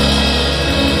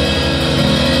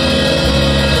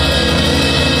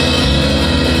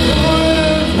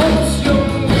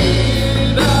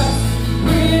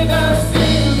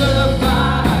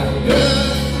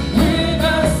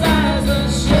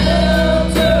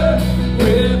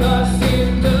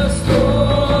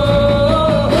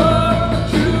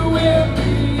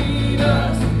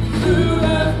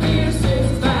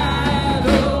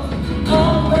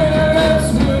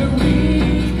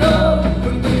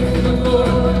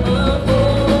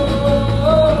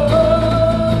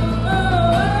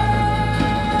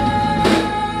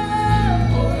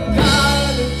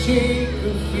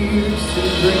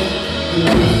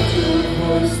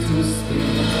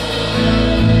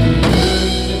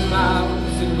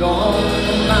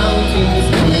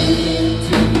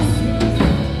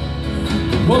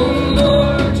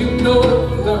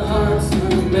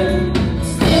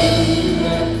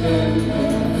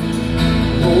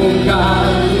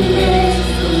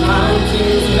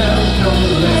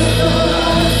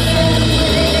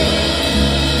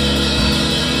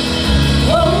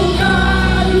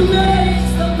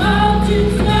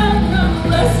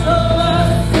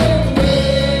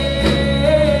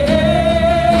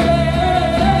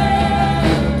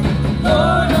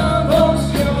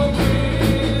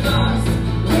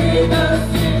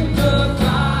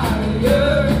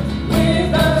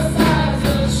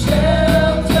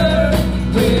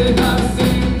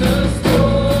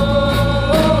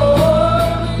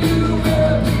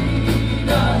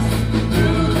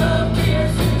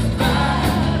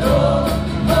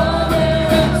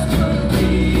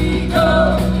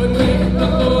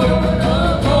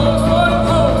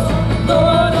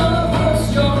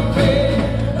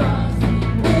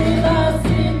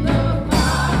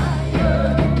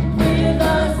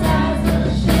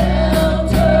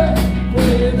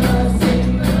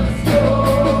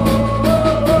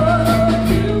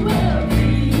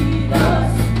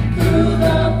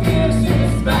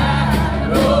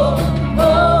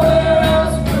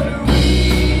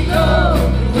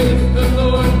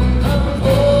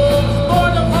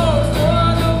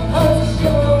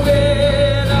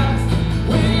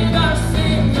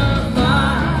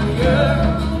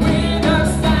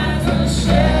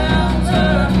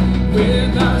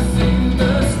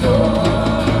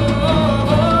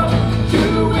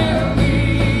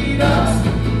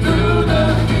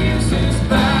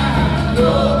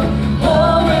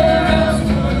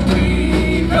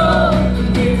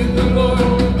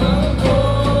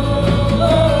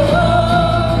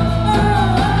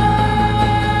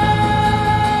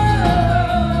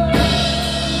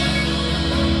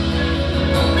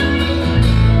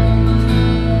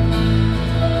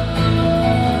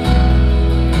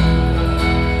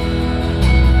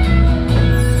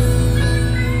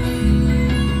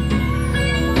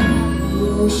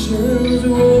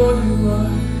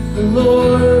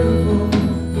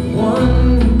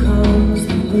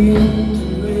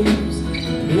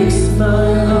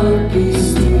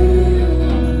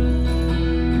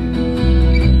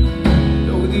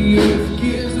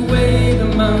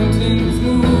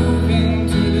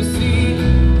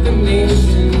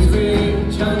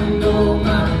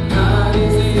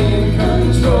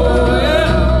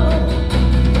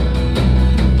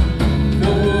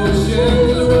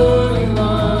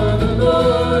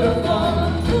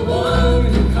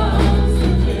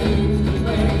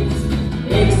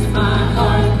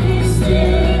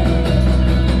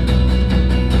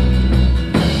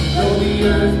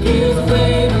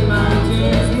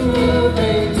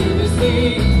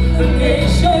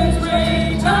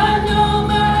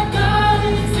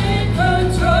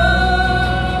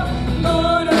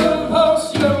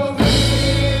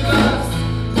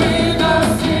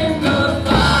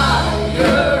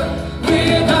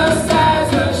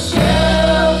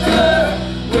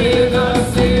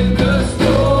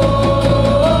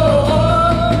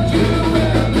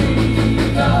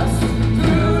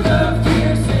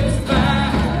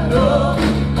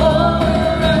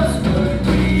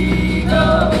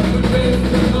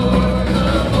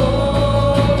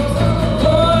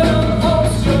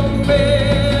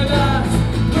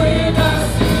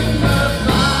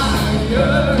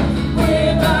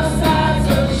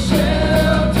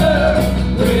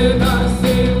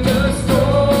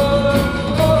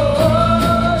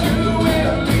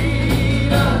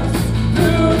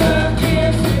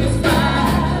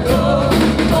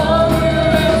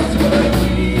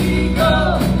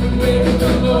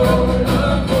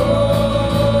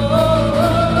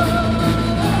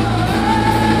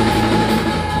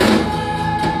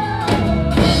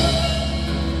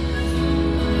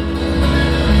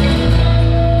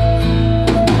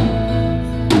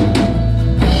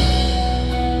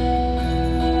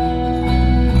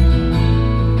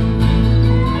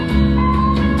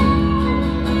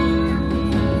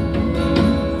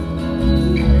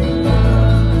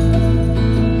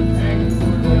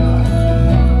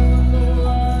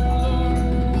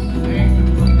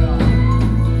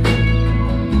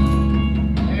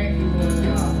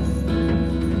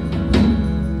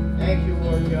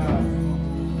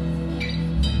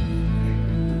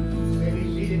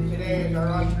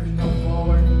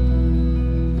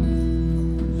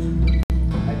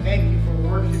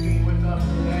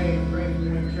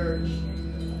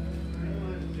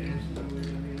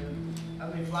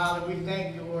 Father, we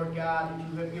thank you, Lord God, that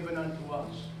you have given unto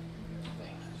us.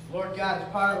 Lord God, as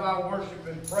part of our worship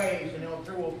and praise, and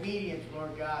through obedience,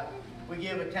 Lord God, we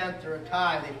give a tenth or a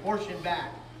tithe, a portion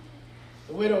back.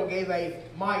 The widow gave a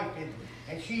mite,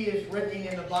 and she is written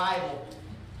in the Bible.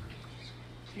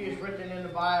 She is written in the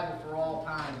Bible for all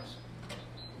times.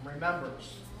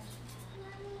 Remembrance.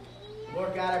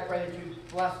 Lord God, I pray that you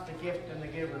bless the gift and the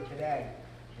giver today.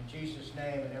 In Jesus'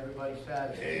 name, and everybody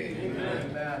says,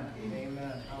 Amen. Amen.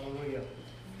 Amen. Hallelujah.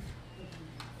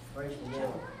 Praise the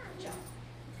Lord.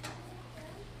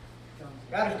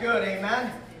 God is good,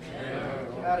 amen?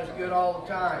 God is good all the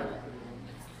time.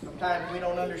 Sometimes we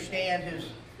don't understand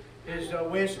His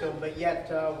wisdom, but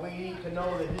yet we need to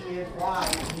know that He is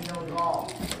wise and He knows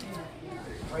all.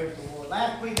 Praise the Lord.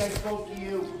 Last week I spoke to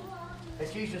you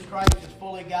that Jesus Christ is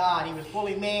fully God. He was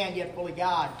fully man, yet fully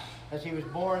God, as He was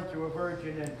born through a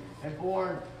virgin and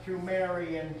born through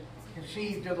Mary and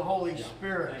conceived of the Holy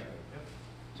Spirit.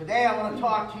 Today I want to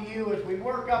talk to you as we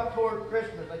work up toward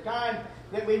Christmas, a time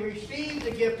that we receive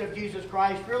the gift of Jesus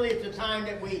Christ. Really, it's a time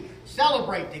that we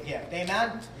celebrate the gift.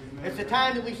 Amen? It's a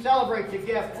time that we celebrate the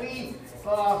gift. We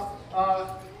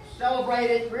celebrate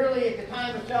it really at the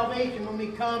time of salvation when we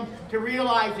come to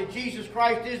realize that Jesus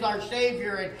Christ is our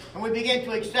Savior, and we begin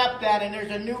to accept that, and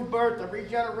there's a new birth, a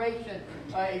regeneration,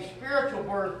 a spiritual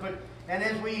birth. And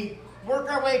as we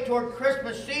work our way toward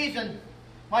Christmas season,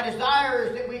 my desire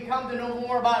is that we come to know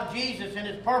more about Jesus and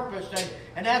His purpose,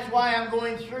 and that's why I'm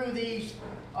going through these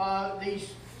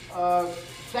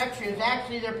sections.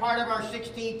 Actually, they're part of our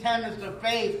 16 tenets of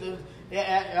faith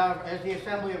as the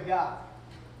Assembly of God.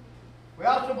 We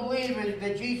also believe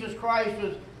that Jesus Christ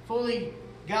was fully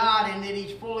God and that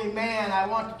He's fully man. I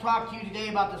want to talk to you today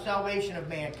about the salvation of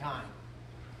mankind.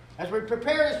 As we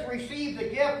prepare to receive the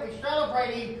gift, we're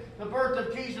celebrating the birth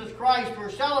of Jesus Christ.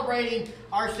 We're celebrating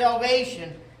our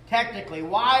salvation, technically.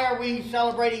 Why are we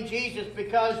celebrating Jesus?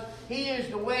 Because He is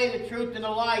the way, the truth, and the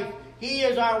life. He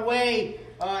is our way.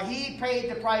 He paid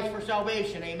the price for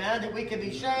salvation, amen? That we can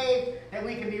be saved, that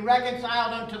we can be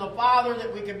reconciled unto the Father,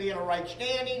 that we can be in a right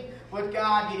standing with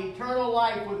God, that eternal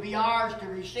life would be ours to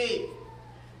receive.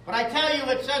 But I tell you,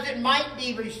 it says it might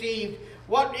be received.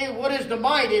 What is the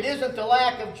might? It isn't the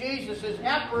lack of Jesus'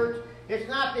 effort. It's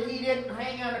not that He didn't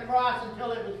hang on the cross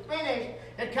until it was finished.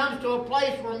 It comes to a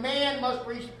place where man must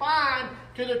respond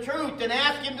to the truth and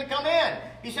ask Him to come in.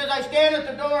 He says, I stand at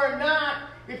the door and knock.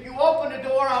 If you open the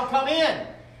door, I'll come in.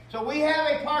 So we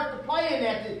have a part to play in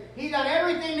that. He's done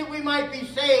everything that we might be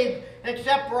saved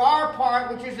except for our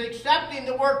part, which is accepting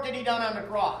the work that He done on the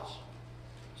cross.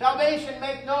 Salvation,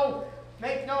 make no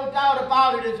doubt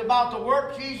about it, is about the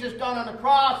work Jesus done on the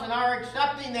cross and our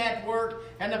accepting that work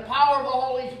and the power of the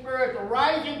Holy Spirit, the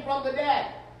rising from the dead.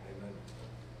 Amen.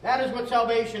 That is what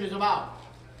salvation is about.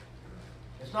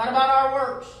 It's not about our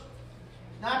works.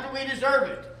 It's not that we deserve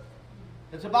it.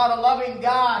 It's about a loving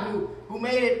God who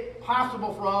made it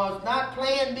possible for us, not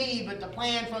plan B, but the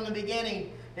plan from the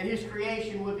beginning that His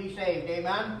creation would be saved.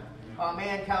 Amen?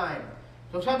 Mankind.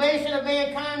 So salvation of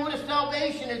mankind, what is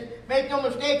salvation? Make no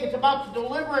mistake, it's about the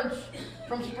deliverance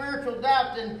from spiritual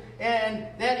death, and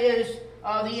that is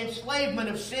the enslavement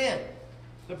of sin.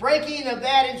 The breaking of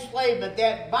that enslavement,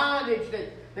 that bondage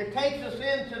that takes us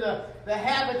into the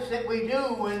habits that we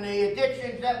do and the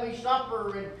addictions that we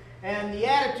suffer and the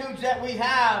attitudes that we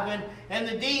have and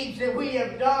the deeds that we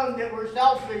have done that were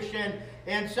selfish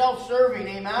and self-serving.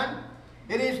 Amen?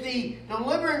 It is the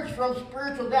deliverance from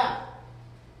spiritual death.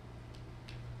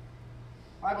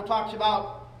 The Bible talks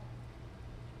about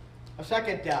a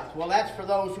second death. Well, that's for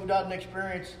those who doesn't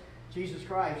experience Jesus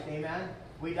Christ. Amen?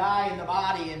 We die in the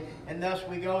body, and thus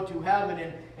we go to heaven.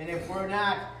 And if we're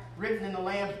not written in the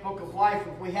Lamb's Book of Life,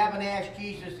 if we haven't asked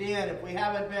Jesus in, if we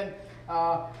haven't been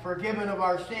forgiven of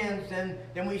our sins,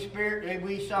 then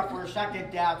we suffer a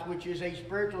second death, which is a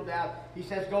spiritual death. He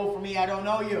says, go from me, I don't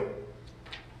know you.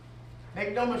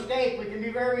 Make no mistake, we can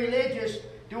be very religious,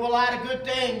 do a lot of good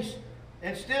things,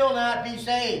 and still not be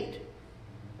saved.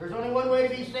 There's only one way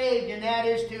to be saved, and that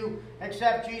is to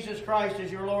accept Jesus Christ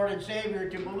as your Lord and Savior,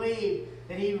 to believe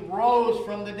that He rose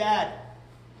from the dead.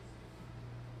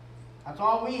 That's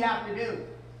all we have to do.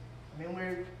 I mean,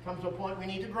 there comes a point we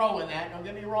need to grow in that, don't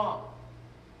get me wrong.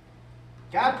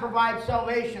 God provides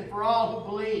salvation for all who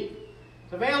believe.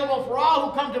 It's available for all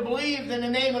who come to believe in the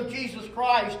name of Jesus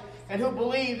Christ and who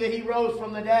believe that He rose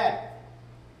from the dead.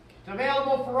 It's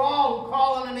available for all who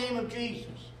call on the name of Jesus.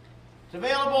 It's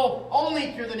available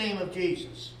only through the name of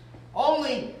Jesus.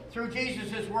 Only through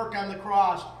Jesus' work on the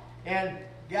cross and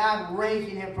God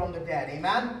raising Him from the dead.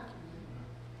 Amen?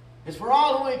 It's for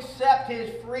all who accept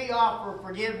His free offer of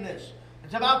forgiveness.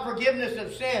 It's about forgiveness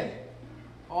of sin.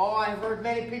 Oh, I've heard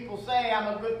many people say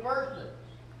I'm a good person.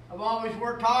 I've always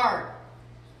worked hard.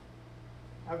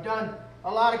 I've done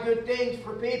a lot of good things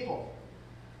for people.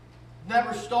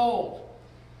 Never stole.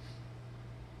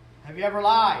 Have you ever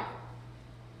lied?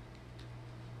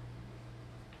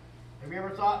 Have you ever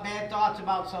thought bad thoughts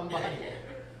about somebody?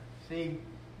 See,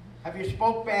 have you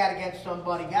spoke bad against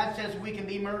somebody? God says we can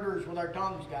be murderers with our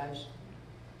tongues, guys.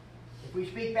 If we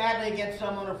speak badly against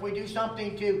someone, or if we do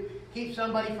something to keep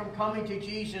somebody from coming to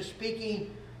Jesus,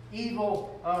 speaking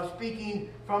evil, speaking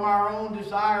from our own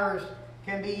desires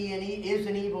is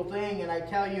an evil thing. And I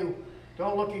tell you,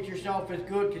 don't look at yourself as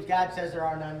good, because God says there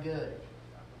are none good.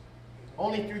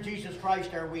 Only through Jesus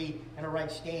Christ are we in a right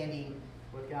standing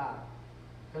with God.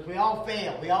 Because we all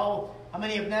fail. How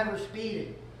many have never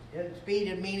speeded?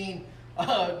 Speeded meaning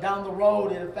down the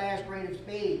road at a fast rate of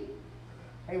speed.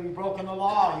 Hey, we've broken the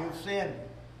law. You've sinned.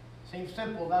 Seems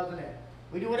simple, doesn't it?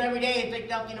 We do it every day and think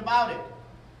nothing about it.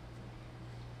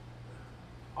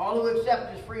 All who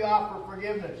accept His free offer of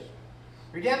forgiveness.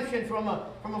 Redemption from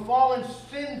a fallen,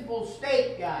 sinful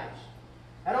state, guys.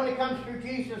 That only comes through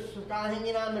Jesus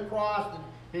hanging on the cross and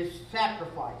His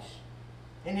sacrifice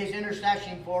and His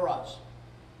intercession for us.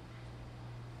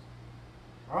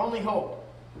 Our only hope.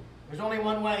 There's only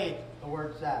one way, the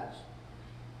Word says.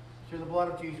 Through the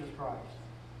blood of Jesus Christ.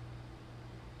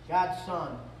 God's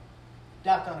Son.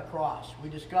 Death on the cross. We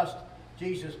discussed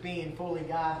Jesus being fully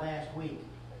God last week.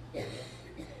 The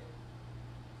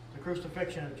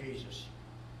crucifixion of Jesus.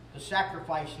 The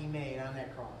sacrifice He made on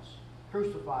that cross.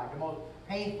 Crucified. The most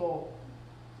painful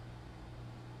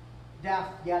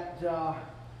death yet, for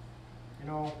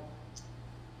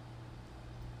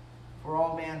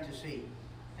all man to see.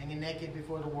 Hanging naked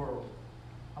before the world.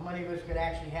 How many of us could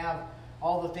actually have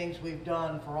all the things we've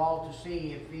done for all to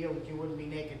see and feel that you wouldn't be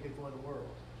naked before the world?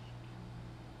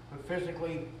 But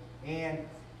physically and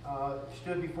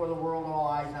stood before the world, all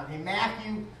eyes on Him.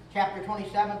 Matthew chapter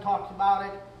 27 talks about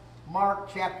it.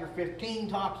 Mark chapter 15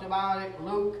 talks about it.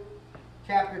 Luke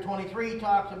chapter 23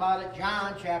 talks about it.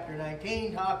 John chapter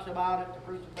 19 talks about it. The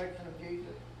crucifixion of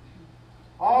Jesus.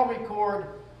 All record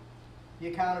the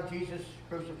account of Jesus'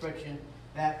 crucifixion,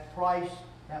 that price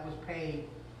that was paid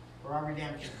for our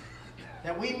redemption.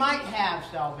 That we might have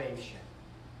salvation.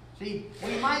 See,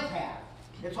 we might have.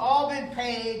 It's all been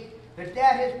paid. The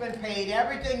debt has been paid.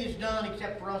 Everything is done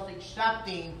except for us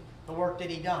accepting the work that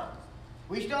He done.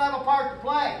 We still have a part to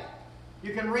play.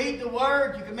 You can read the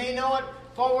Word. You may know it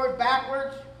forward,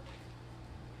 backwards.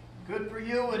 Good for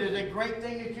you. It is a great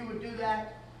thing that you would do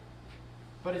that.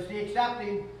 But it's the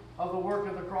accepting of the work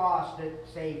of the cross that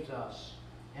saves us.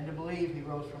 And to believe He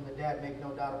rose from the dead, make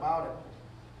no doubt about it.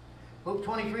 Luke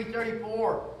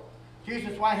 23:34.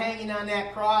 Jesus, while hanging on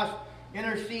that cross,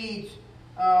 intercedes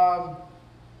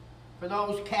for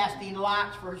those casting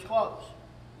lots for His clothes.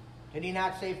 Did He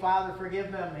not say, Father,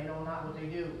 forgive them, they know not what they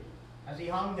do? As He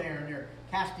hung there and they're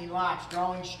casting lots,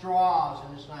 drawing straws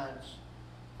in a sense,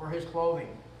 for His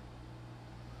clothing.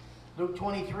 Luke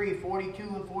 23:42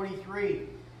 and 43.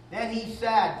 Then He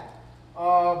said,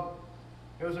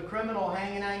 there was a criminal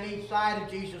hanging on each side of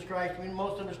Jesus Christ. I mean,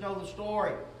 most of us know the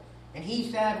story. And He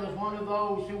said was one of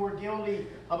those who were guilty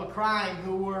of a crime,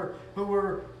 who were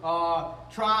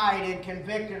tried and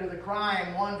convicted of the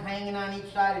crime, one hanging on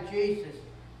each side of Jesus.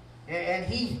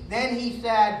 And then he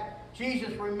said,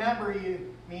 Jesus, remember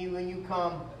me when you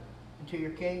come into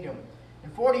your kingdom. In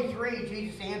 43,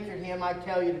 Jesus answered him, I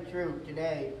tell you the truth,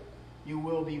 today you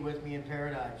will be with me in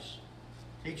paradise.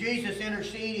 See, Jesus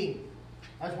interceding.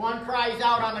 As one cries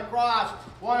out on the cross,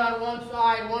 one on one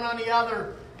side, one on the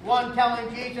other, one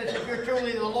telling Jesus, if you're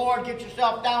truly the Lord, get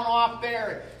yourself down off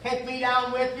there. Take me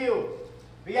down with you.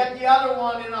 But yet the other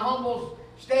one in a humble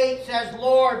state says,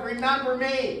 Lord, remember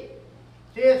me.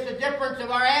 See, it's the difference of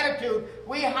our attitude.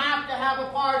 We have to have a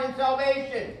part in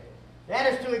salvation.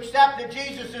 That is to accept that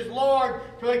Jesus is Lord,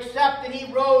 to accept that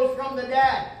He rose from the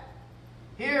dead.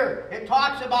 Here, it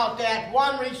talks about that.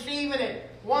 One receiving it,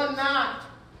 one not.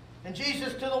 And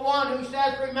Jesus, to the one who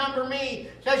says, remember me,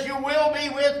 says, you will be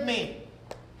with me.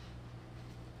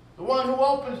 The one who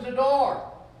opens the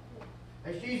door,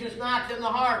 as Jesus knocks in the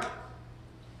heart.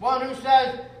 One who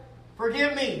says,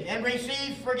 forgive me, and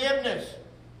receives forgiveness.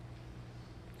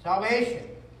 Salvation.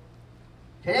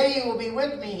 Today you will be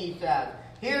with me, He said.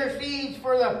 He intercedes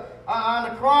on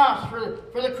the cross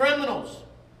for the criminals.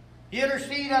 He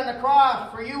intercedes on the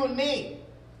cross for you and me.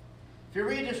 If you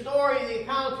read the story, the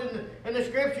accounts in the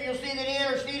Scripture, you'll see that He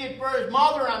interceded for His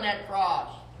mother on that cross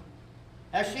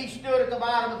as she stood at the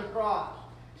bottom of the cross.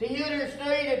 See, He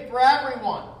interceded for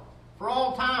everyone, for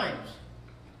all times.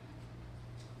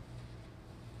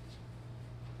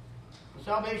 The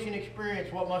salvation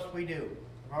experience, what must we do?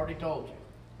 I've already told you.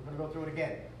 We're going to go through it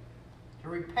again. To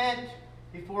repent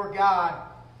before God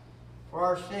for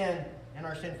our sin and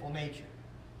our sinful nature.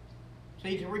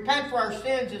 See, to repent for our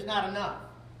sins is not enough.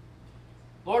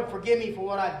 Lord, forgive me for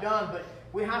what I've done, but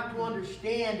we have to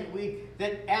understand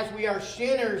that as we are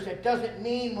sinners, it doesn't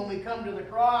mean when we come to the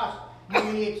cross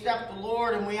and we accept the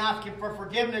Lord and we ask Him for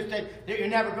forgiveness that you're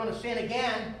never going to sin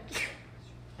again.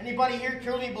 Anybody here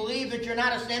truly believe that you're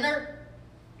not a sinner?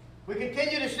 We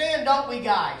continue to sin, don't we,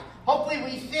 guys? Hopefully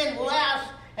we sin less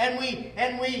and we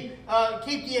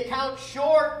keep the account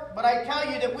short. But I tell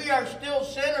you that we are still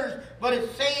sinners, but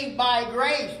it's saved by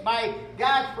grace, by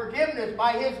God's forgiveness,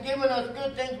 by His giving us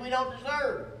good things we don't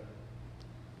deserve.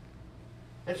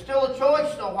 It's still a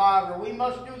choice, though, however. We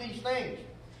must do these things.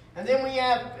 And then we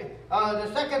have,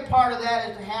 the second part of that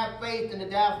is to have faith in the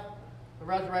death, the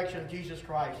resurrection of Jesus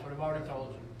Christ, what I've already told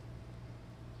you.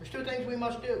 There's two things we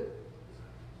must do.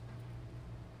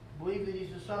 Believe that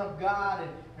He's the Son of God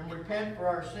and repent for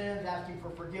our sins, asking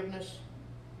for forgiveness.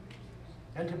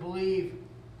 And to believe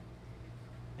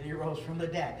that He rose from the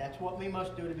dead. That's what we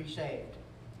must do to be saved.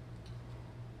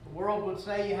 The world would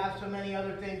say you have so many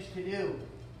other things to do.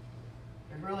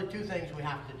 There's really two things we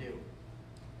have to do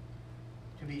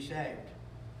to be saved.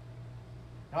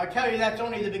 Now I tell you that's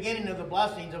only the beginning of the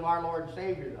blessings of our Lord and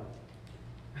Savior,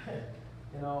 though.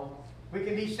 You know, we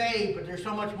can be saved, but there's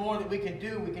so much more that we can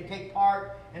do. We can take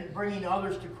part in bringing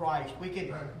others to Christ. We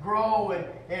can grow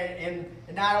and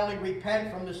not only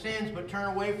repent from the sins, but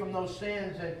turn away from those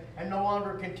sins and no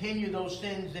longer continue those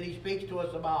sins that He speaks to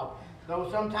us about. Though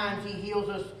sometimes He heals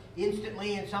us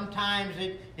instantly, and sometimes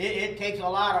it takes a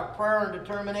lot of prayer and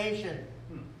determination.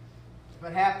 If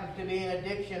it happens to be an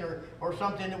addiction or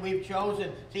something that we've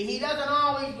chosen. See, He doesn't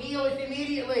always heal us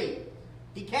immediately.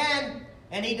 He can,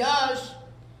 and He does.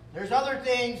 There's other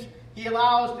things He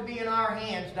allows to be in our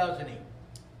hands, doesn't He?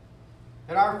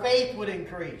 That our faith would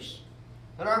increase.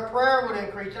 That our prayer would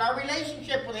increase. That our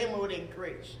relationship with Him would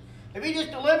increase. If He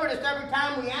just delivered us every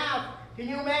time we ask, can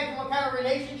you imagine what kind of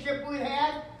relationship we'd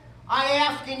have? I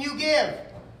ask and you give.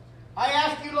 I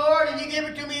ask you, Lord, and you give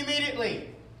it to me immediately.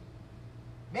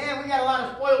 Man, we got a lot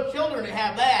of spoiled children that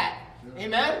have that.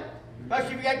 Amen?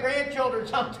 Especially if you got grandchildren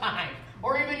sometimes.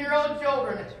 Or even your own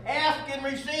children. Ask and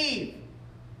receive.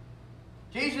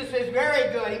 Jesus is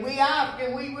very good. We ask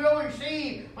and we will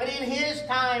receive, but in His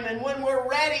time and when we're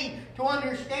ready to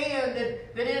understand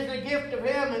that it is the gift of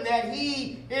Him and that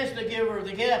He is the giver of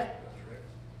the gift.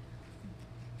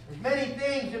 There's many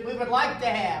things that we would like to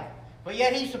have, but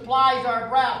yet He supplies our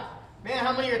breath. Man,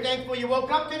 how many are thankful you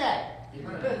woke up today?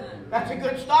 That's a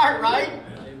good start, right?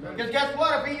 Because guess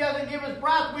what? If He doesn't give us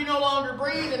breath, we no longer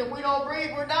breathe, and if we don't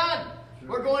breathe, we're done.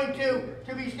 We're going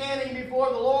to be standing before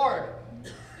the Lord.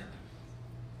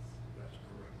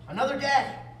 Another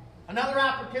day, another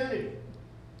opportunity,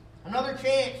 another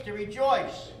chance to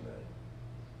rejoice.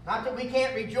 Not that we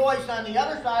can't rejoice on the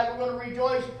other side, we're going to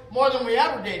rejoice more than we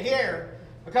ever did here.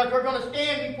 Because we're going to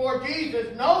stand before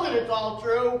Jesus, know that it's all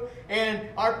true, and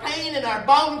our pain and our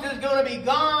bones is going to be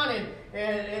gone,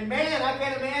 and man, I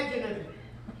can't imagine it.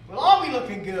 We'll all be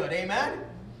looking good, amen?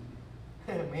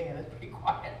 Man, that's pretty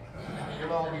quiet.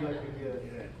 We'll all be looking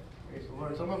good. Praise the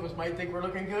Lord. Some of us might think we're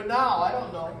looking good now, I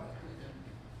don't know.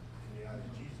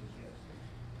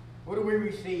 What do we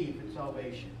receive in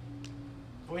salvation?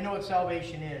 We know what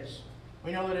salvation is.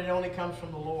 We know that it only comes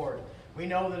from the Lord. We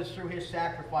know that it's through His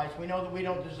sacrifice. We know that we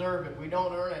don't deserve it. We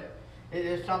don't earn it. It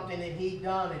is something that He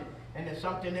done, and it's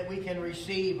something that we can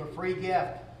receive, a free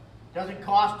gift. It doesn't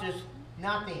cost us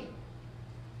nothing.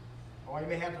 Or you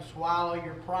may have to swallow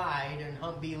your pride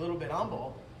and be a little bit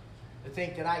humble to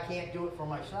think that I can't do it for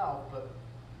myself. But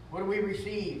what do we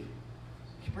receive?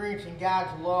 Experiencing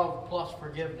God's love plus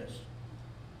forgiveness.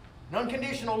 An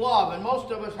unconditional love, and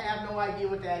most of us have no idea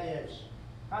what that is.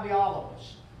 Probably all of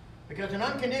us. Because an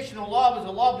unconditional love is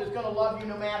a love that's going to love you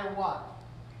no matter what.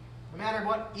 No matter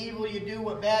what evil you do,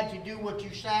 what bad you do, what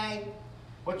you say,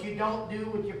 what you don't do,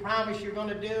 what you promise you're going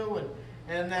to do,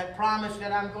 and that promise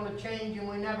that I'm going to change and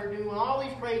we never do, and all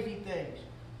these crazy things.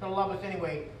 It's going to love us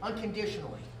anyway,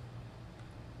 unconditionally.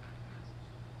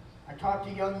 I talk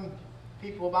to young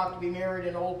people about to be married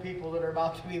and old people that are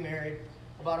about to be married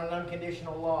about an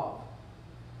unconditional love.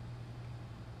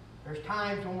 There's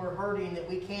times when we're hurting that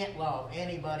we can't love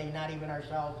anybody, not even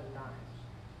ourselves at times.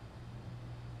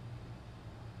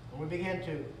 And we begin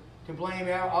to blame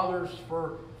others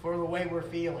for the way we're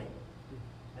feeling.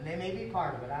 And they may be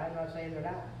part of it. I'm not saying they're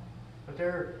not. But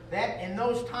in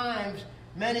those times,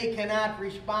 many cannot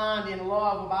respond in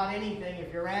love about anything.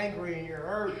 If you're angry and you're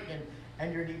hurt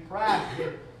and you're depressed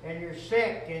and you're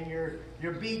sick and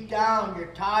you're beat down,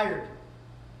 you're tired.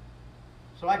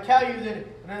 So I tell you that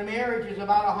a marriage is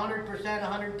about 100%,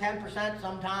 110%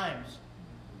 sometimes.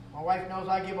 My wife knows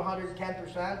I give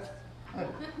 110%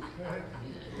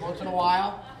 once in a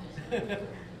while.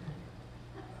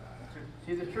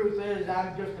 See, the truth is,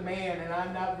 I'm just a man, and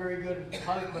I'm not very good at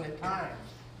husband at times.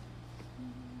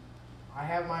 I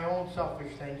have my own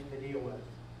selfish things to deal with,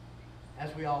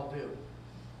 as we all do.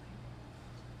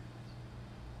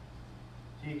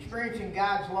 See, experiencing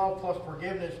God's love plus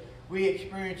forgiveness, we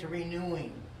experience a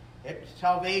renewing. It's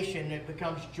salvation, it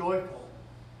becomes joyful.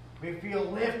 We feel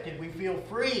lifted, we feel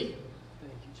free.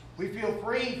 We feel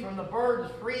free from the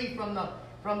burdens, free from the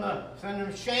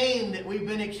shame that we've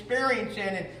been experiencing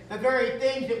and the very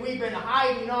things that we've been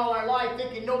hiding all our life,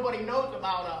 thinking nobody knows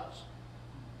about us.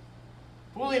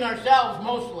 Fooling ourselves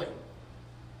mostly.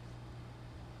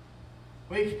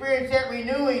 We experience that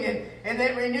renewing, and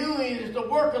that renewing is the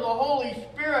work of the Holy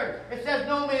Spirit. It says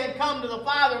no man come to the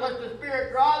Father unless the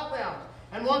Spirit draws them.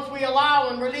 And once we allow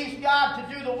and release God to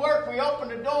do the work, we open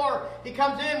the door. He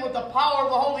comes in with the power of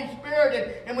the Holy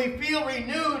Spirit, and we feel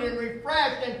renewed and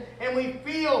refreshed, and we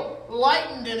feel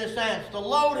lightened in a sense. The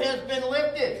load has been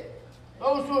lifted.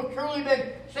 Those who have truly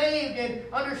been saved and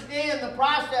understand the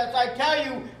process, I tell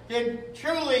you, can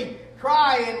truly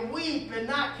cry and weep and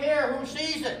not care who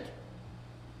sees it.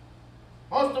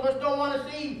 Most of us don't want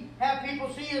to have people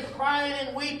see us crying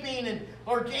and weeping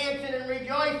or dancing and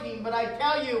rejoicing, but I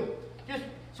tell you, just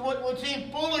what would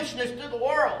seem foolishness to the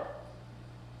world.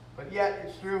 But yet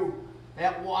it's through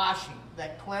that washing,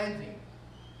 that cleansing,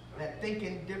 that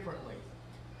thinking differently.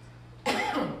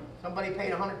 Somebody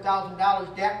paid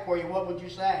 $100,000 debt for you, what would you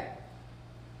say?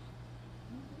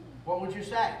 What would you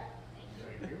say?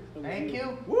 Thank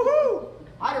you? Woohoo!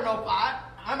 I don't know if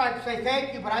I might say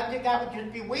thank you, but I think I would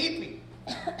just be weeping.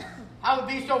 I would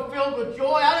be so filled with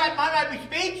joy, I might be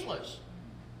speechless.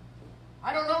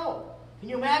 I don't know. Can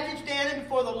you imagine standing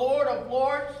before the Lord of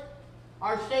Lords,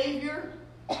 our Savior,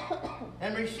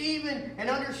 and receiving and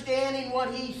understanding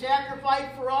what He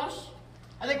sacrificed for us?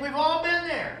 I think we've all been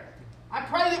there. I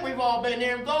pray that we've all been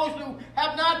there. And those who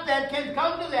have not been can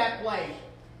come to that place.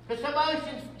 Because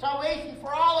salvation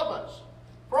for all of us.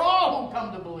 For all who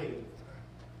come to believe.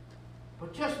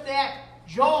 But just that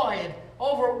joy and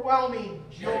overwhelming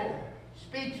joy.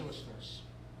 Speechlessness.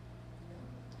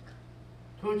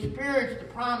 To experience the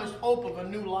promised hope of a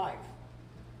new life.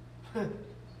 Joe,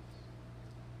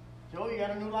 you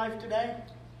got a new life today?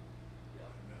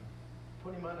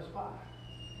 Put him on the spot.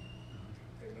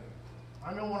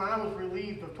 I know when I was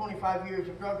relieved of 25 years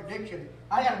of drug addiction,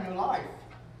 I had a new life.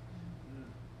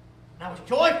 And I was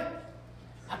joyful.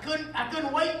 I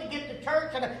couldn't wait to get to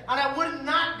church, and I would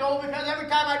not go because every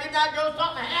time I did not go,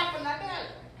 something happened.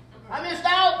 I missed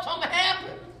out. Something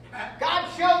happened. God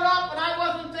showed up, and I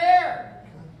wasn't there.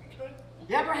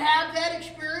 You ever had that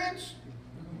experience?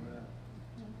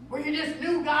 Where you just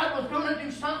knew God was going to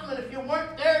do something, and if you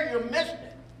weren't there, you missed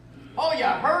it. Oh, you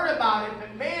heard about it,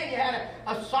 but man, you had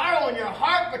a sorrow in your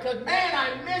heart because, man,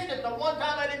 I missed it the one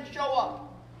time I didn't show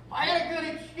up. If I had a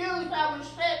good excuse, I was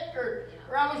sick, or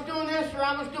I was doing this, or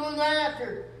I was doing that,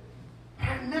 or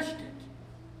I missed it.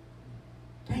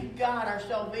 Thank God our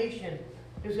salvation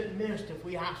isn't missed if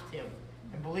we ask Him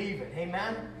and believe it.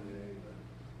 Amen?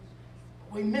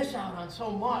 We miss out on so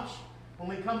much when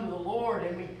we come to the Lord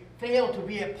and we fail to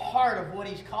be a part of what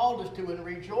He's called us to and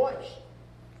rejoice.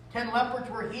 10 lepers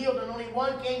were healed and only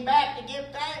one came back to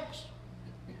give thanks.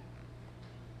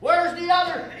 Where's the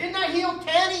other? Didn't I heal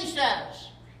 10, he says.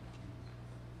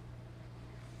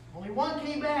 Only one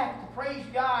came back to praise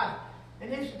God.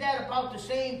 And isn't that about the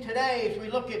same today as we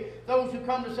look at those who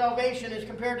come to salvation as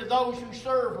compared to those who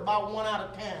serve, about 1 out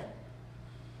of 10?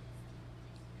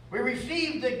 We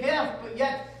receive the gift, but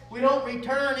yet we don't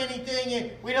return anything,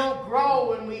 and we don't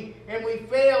grow, and we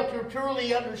fail to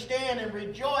truly understand and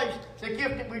rejoice the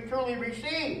gift that we truly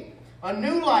received. A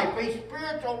new life, a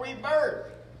spiritual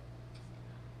rebirth.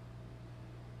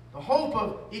 The hope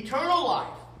of eternal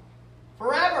life.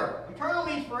 Forever. Eternal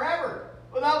means forever,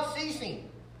 without ceasing.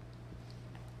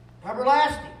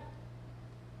 Everlasting.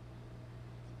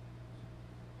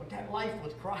 But that life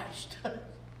with Christ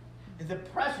is the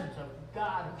presence of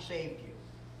God who saved you,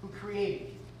 who created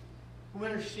you, who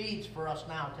intercedes for us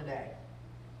now today,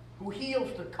 who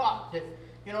heals the cut that,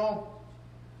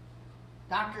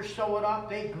 doctors sew it up,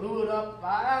 they glue it up.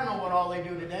 I don't know what all they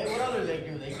do today. What other they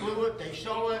do? They glue it, they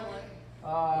sew it.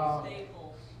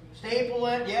 Staple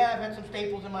it. Yeah, I've had some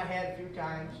staples in my head a few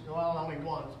times. Well, only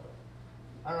once. But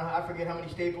I don't know. I forget how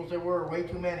many staples there were. Way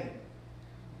too many.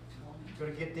 Got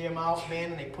to get them out,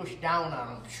 man, and they push down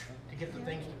on them to get the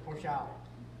things to push out.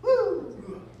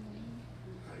 Woo!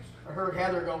 I heard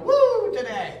Heather go, woo,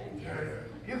 today.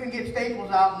 You can get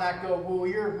staples out and not go, "Woo,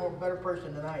 you're a more better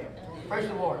person than I am." Praise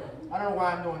the Lord. I don't know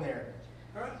why I'm doing there.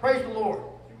 Praise the Lord.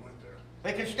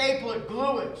 They can staple it,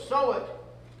 glue it, sew it.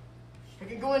 They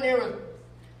can go in there with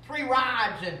 3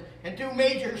 rods and do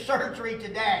major surgery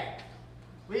today,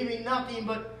 leaving nothing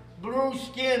but bruised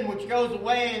skin which goes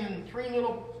away and 3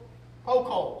 little poke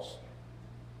holes.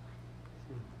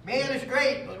 Man is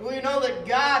great, but we know that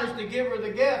God is the giver of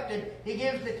the gift, and He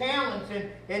gives the talents,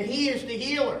 and He is the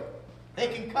healer. They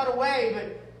can cut away,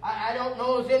 but I don't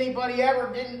know if anybody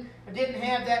ever didn't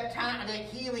have that time, that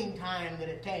healing time that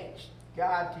it takes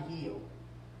God to heal.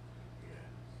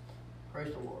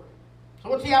 Praise the Lord. So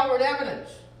what's the outward evidence?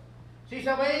 See,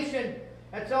 salvation,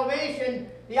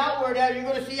 the outward, you're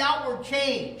going to see outward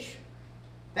change.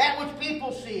 That which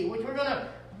people see, which we're going to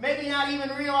maybe not even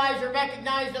realize or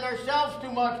recognize in ourselves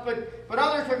too much, but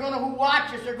others are going to, who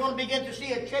watch us, are going to begin to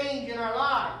see a change in our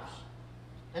lives.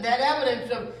 And that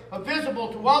evidence of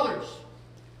visible to others.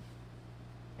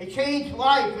 A changed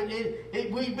life.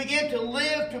 We begin to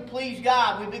live to please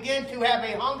God. We begin to have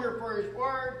a hunger for His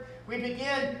Word. We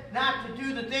begin not to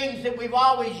do the things that we've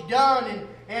always done,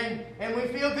 and we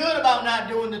feel good about not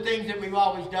doing the things that we've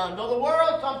always done. Though the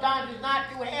world sometimes is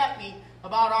not too happy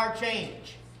about our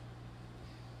change.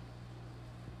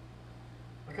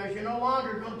 Because you're no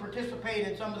longer going to participate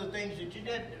in some of the things that you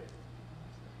did do.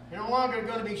 You're no longer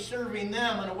going to be serving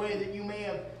them in a way that you may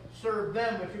have served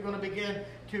them, but you're going to begin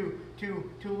to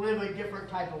live a different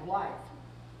type of life.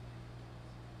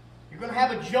 You're going to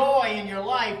have a joy in your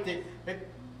life that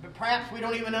perhaps we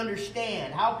don't even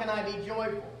understand. How can I be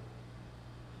joyful?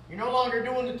 You're no longer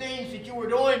doing the things that you were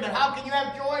doing, but how can you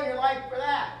have joy in your life for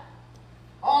that?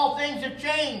 All things have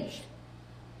changed.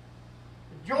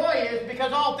 The joy is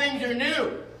because all things are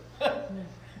new.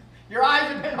 Your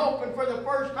eyes have been opened for the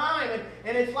first time,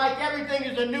 and it's like everything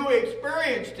is a new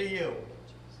experience to you.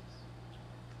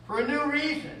 For a new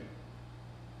reason.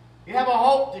 You have a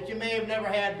hope that you may have never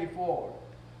had before.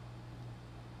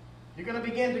 You're going to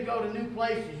begin to go to new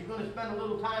places. You're going to spend a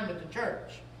little time at the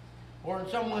church. Or in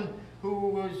someone who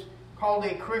was called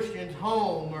a Christian's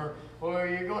home. Or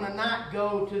you're going to not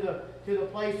go to the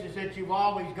places that you've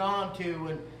always gone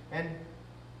to and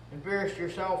embarrass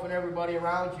yourself and everybody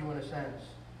around you in a sense.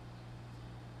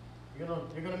 You're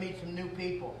going to meet some new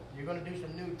people. You're going to do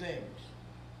some new things.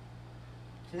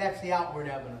 See, that's the outward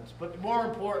evidence. But more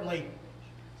importantly,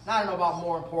 I don't know about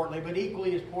more importantly, but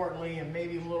equally as importantly, and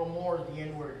maybe a little more, is the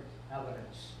inward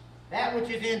evidence. That which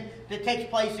is that takes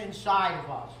place inside of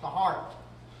us, the heart.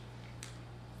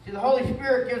 See, the Holy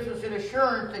Spirit gives us an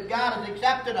assurance that God has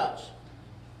accepted us.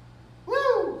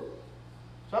 Woo!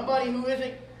 Somebody who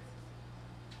isn't,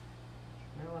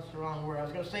 no, that's the wrong word. I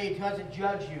was going to say He doesn't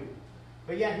judge you.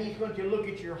 But yet He's going to look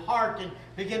at your heart and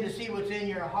begin to see what's in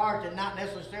your heart and not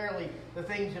necessarily the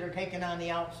things that are taken on the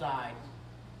outside.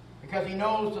 Because He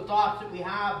knows the thoughts that we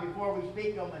have before we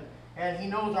speak them, and He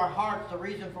knows our hearts, the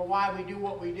reason for why we do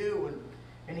what we do,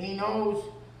 and He knows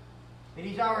that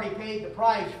He's already paid the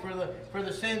price for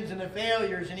the sins and the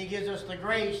failures, and He gives us the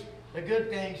grace, the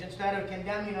good things, instead of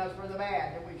condemning us for the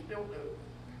bad that we still do.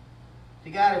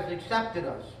 See, God has accepted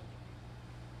us.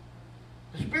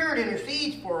 The Spirit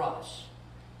intercedes for us.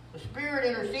 The Spirit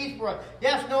intercedes for us.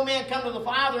 Yes, no man come to the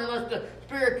Father unless the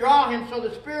Spirit draw him, so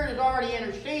the Spirit has already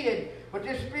interceded. But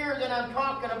this Spirit that I'm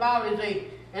talking about is a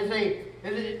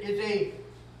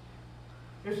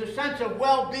sense of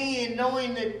well-being,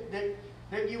 knowing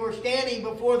that you are standing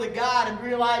before the God and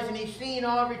realizing He's seen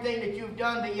everything that you've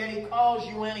done, but yet He calls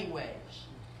you anyways.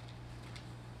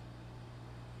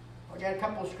 I got a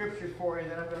couple of scriptures for you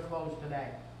that I'm going to close today.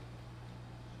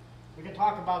 We can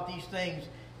talk about these things.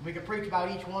 We can preach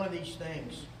about each one of these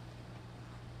things.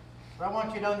 But I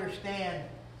want you to understand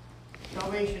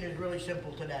salvation is really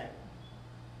simple today.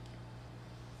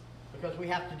 Because we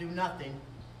have to do nothing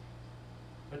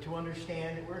but to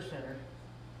understand that we're a sinner,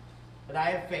 that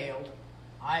I have failed,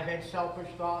 I've had selfish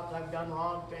thoughts, I've done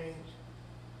wrong things,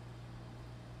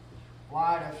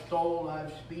 lied, I've stole,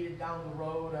 I've speeded down the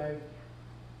road, I've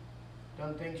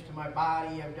done things to my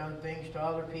body, I've done things to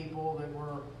other people that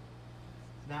were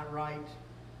not right.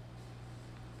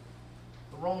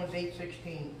 But Romans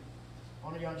 8:16, I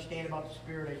want you to understand about the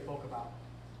Spirit I spoke about.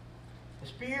 The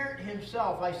Spirit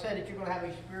Himself, I said that you're going to have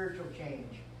a spiritual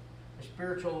change, a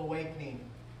spiritual awakening,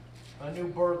 a new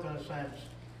birth in a sense.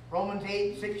 Romans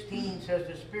 8:16 says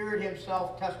the Spirit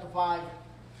Himself testifies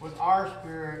with our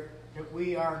spirit that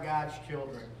we are God's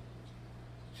children.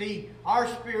 See, our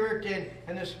spirit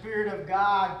and the Spirit of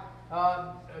God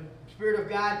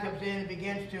comes in and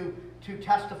begins to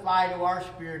testify to our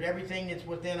spirit, everything that's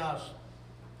within us,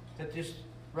 that this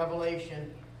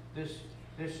revelation, this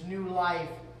new life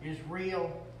is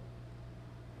real,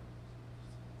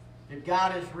 that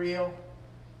God is real,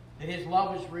 that His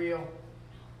love is real,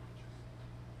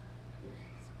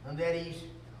 and that He's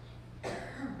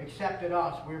accepted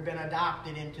us. We've been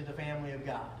adopted into the family of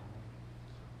God.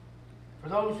 For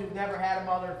those who've never had a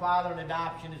mother and father, an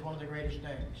adoption is one of the greatest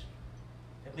things.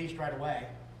 At least right away.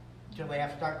 Until they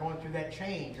have to start going through that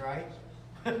change, right?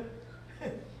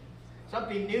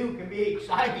 Something new can be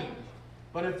exciting.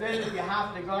 But if you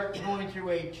have to go going through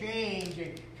a change,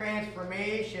 a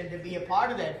transformation to be a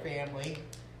part of that family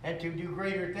and to do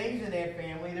greater things in that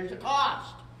family, there's a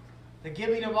cost. The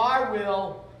giving of our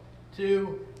will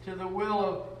to the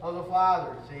will of the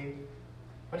Father, see?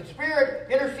 But the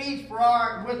Spirit intercedes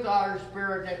with our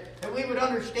spirit that we would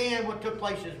understand what took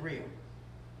place is real.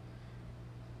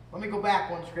 Let me go back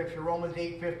one scripture, Romans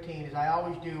 8:15, as I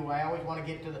always do. I always want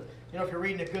to get to the, if you're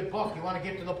reading a good book, you want to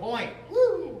get to the point.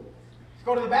 Woo! Let's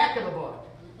go to the back of the book.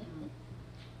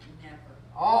 Never.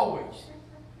 Always.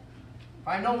 If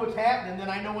I know what's happening, then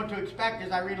I know what to expect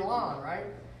as I read along, right?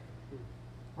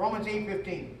 Romans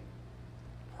 8:15.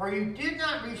 For you did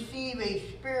not receive a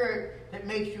spirit that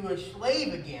makes you a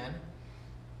slave again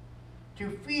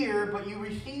to fear, but you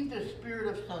received the spirit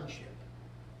of sonship.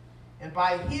 And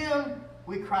by Him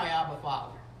we cry, Abba,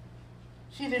 Father.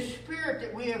 See, the Spirit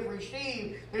that we have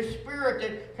received, the Spirit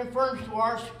that confirms to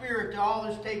our spirit that all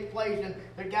this takes place and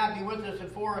that God be with us and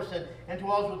for us and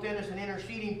dwells within us and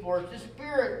interceding for us. The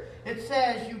Spirit, it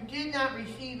says, you did not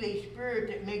receive a spirit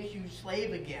that makes you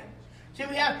slave again. See,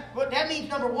 that means,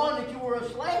 number one, that you were a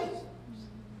slave.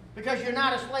 Because you're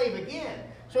not a slave again.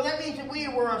 So that means that we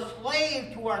were a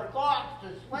slave to our thoughts,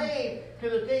 a slave to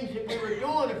the things that we were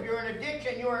doing. If you're in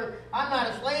addiction, I'm not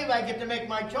a slave, I get to make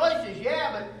my choices.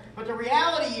 Yeah, but the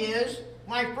reality is,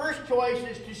 my first choice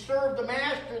is to serve the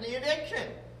master, the addiction.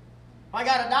 If I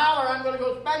got $1, I'm going to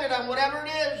go spend it on whatever it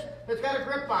is that's got a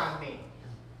grip on me.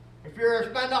 If you're a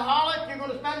spendaholic, you're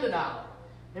going to spend $1.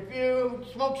 If you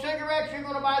smoke cigarettes, you're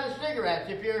going to buy the cigarettes.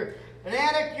 If you're an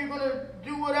addict, you're going to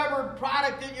do whatever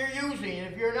product that you're using.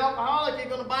 If you're an alcoholic, you're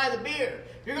going to buy the beer.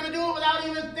 You're going to do it without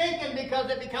even thinking because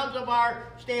it becomes of our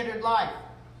standard life.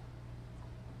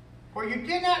 For you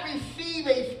did not receive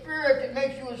a spirit that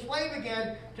makes you a slave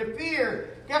again to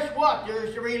fear. Guess what?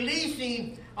 There's a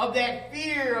releasing of that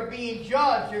fear of being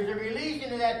judged. There's a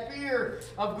releasing of that fear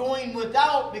of going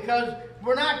without, because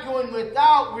we're not going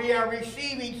without. We are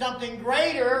receiving something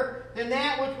greater than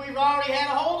that which we've already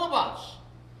had a hold of us.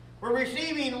 We're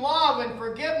receiving love and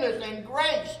forgiveness and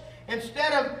grace.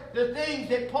 Instead of the things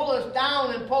that pull us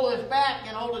down and pull us back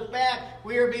and hold us back,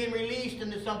 we are being released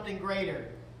into something greater.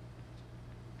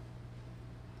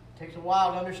 It takes a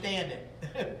while to understand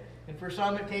it. And for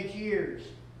some it takes years.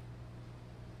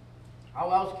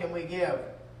 How else can we give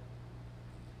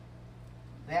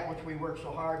that which we work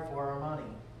so hard for, our money?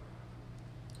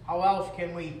 How else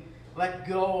can we let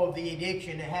go of the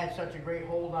addiction that had such a great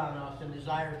hold on us and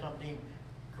desire something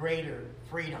greater?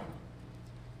 Freedom.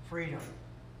 Freedom.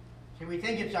 See, we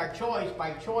think it's our choice.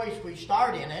 By choice, we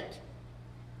start in it.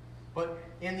 But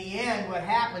in the end, what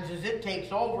happens is it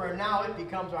takes over, and now it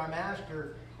becomes our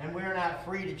master, and we're not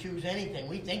free to choose anything.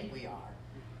 We think we are.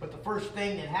 But the first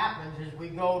thing that happens is we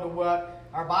go to what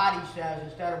our body says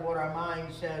instead of what our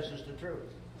mind says is the truth.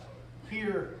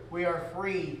 Here, we are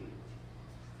free.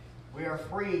 We are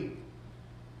free,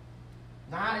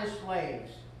 not as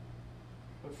slaves,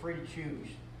 but free to choose.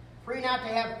 Free not to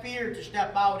have fear to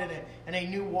step out in a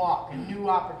new walk, a new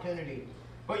opportunity.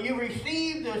 But you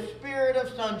receive the spirit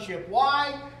of sonship.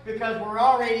 Why? Because we're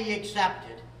already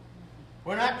accepted.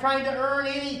 We're not trying to earn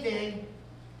anything,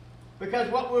 because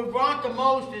what we want the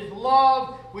most is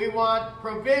love. We want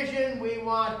provision. We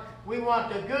want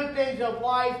the good things of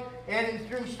life. And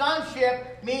through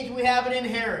sonship means we have an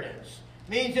inheritance.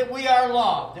 Means that we are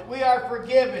loved, that we are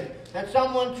forgiven, that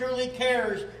someone truly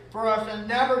cares for us and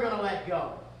never going to let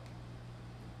go.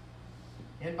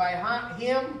 And by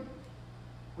Him,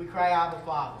 we cry, Abba,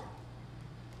 Father.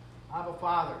 Abba,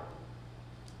 Father.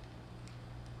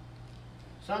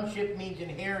 Sonship means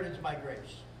inheritance by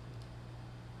grace.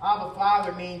 Abba,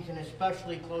 Father means an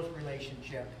especially close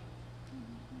relationship.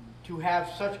 To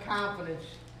have such confidence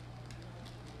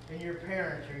in your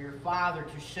parents or your father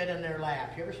to sit in their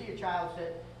lap. You ever see a child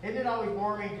sit? Isn't it always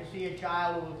warming to see a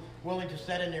child who's willing to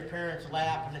sit in their parents'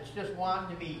 lap, and it's just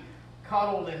wanting to be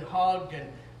cuddled and hugged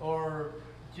or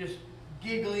just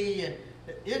giggly? And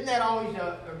isn't that always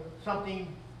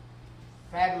something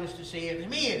fabulous to see? And to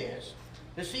me it is.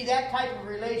 To see that type of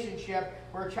relationship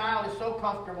where a child is so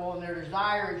comfortable and their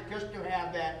desire is just to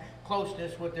have that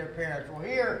closeness with their parents. Well,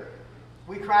 here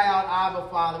we cry out, Abba,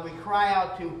 Father. We cry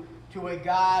out to a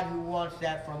God who wants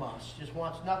that from us. Just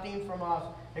wants nothing from us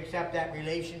accept that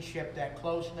relationship, that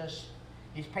closeness.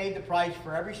 He's paid the price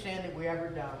for every sin that we ever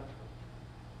done.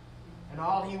 And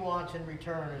all He wants in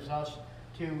return is us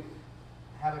to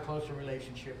have a closer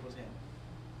relationship with Him.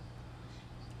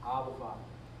 Abba Father.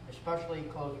 Especially a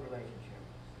close relationship.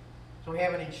 So we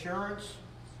have an insurance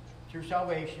through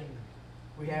salvation.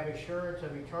 We have assurance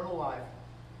of eternal life.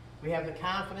 We have the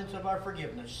confidence of our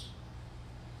forgiveness.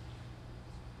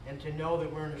 And to know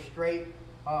that we're in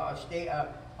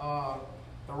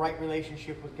the right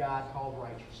relationship with God called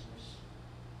righteousness.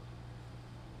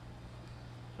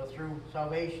 So through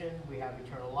salvation, we have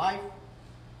eternal life.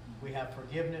 We have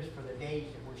forgiveness for the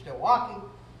days that we're still walking.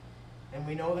 And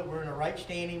we know that we're in a right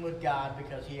standing with God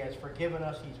because He has forgiven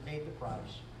us. He's paid the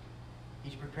price.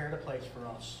 He's prepared a place for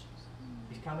us.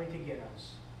 He's coming to get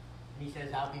us. And He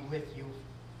says, I'll be with you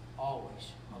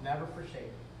always. I'll never forsake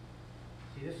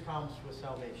you. See, this comes with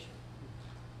salvation.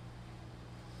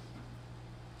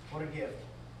 What a gift.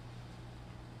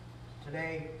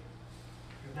 Today,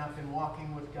 if you've not been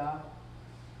walking with God,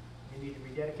 you need to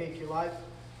rededicate your life.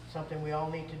 Something we all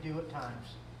need to do at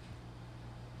times.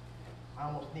 I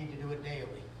almost need to do it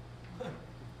daily.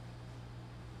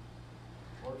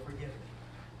 Lord, forgive me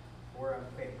where I'm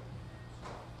faithful.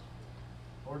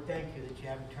 Lord, thank you that you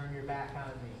haven't turned your back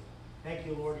on me. Thank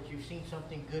you, Lord, that you've seen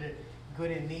something good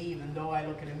in me, even though I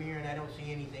look in the mirror and I don't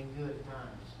see anything good at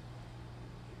times.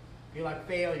 I feel like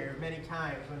failure many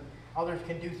times when others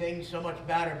can do things so much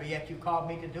better, but yet you called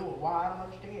me to do it. Why? I don't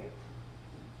understand.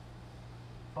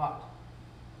 But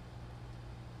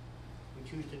we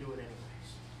choose to do it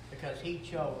anyways, because He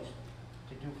chose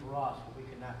to do for us what we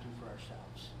could not do for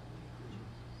ourselves.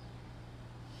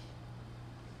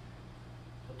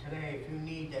 So today, if you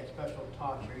need that special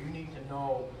touch, or you need to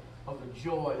know of the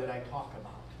joy that I talk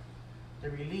about, the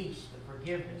release, the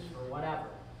forgiveness, or whatever,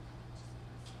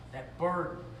 that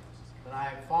burden that I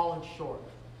have fallen short,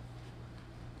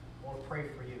 I want to pray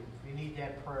for you. If you need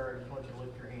that prayer, I just want you to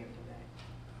lift your hand today.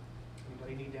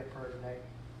 Anybody need that prayer today?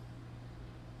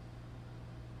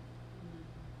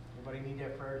 Anybody need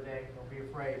that prayer today? Don't be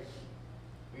afraid.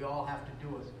 We all have to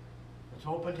do it. It's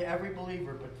open to every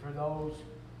believer, but for those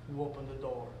who open the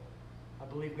door. I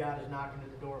believe God is knocking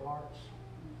at the door of hearts.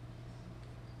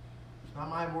 It's not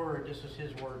my word, this is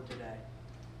His word today.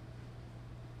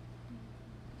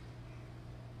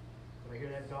 Did I hear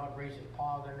that dog raise his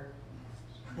paw there?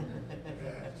 Praise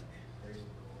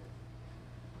the Lord.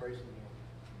 Praise the Lord.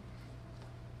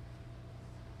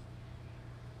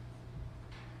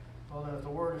 Well, then, if the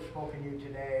word is spoken to you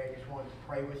today, I just want to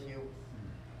pray with you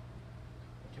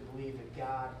and to believe that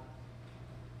God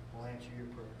will answer your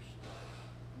prayers.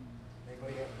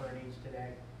 Anybody have prayer needs today?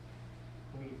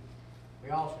 We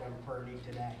also have a prayer need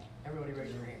today. Everybody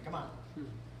raise your hand. Come on.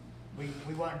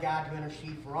 We want God to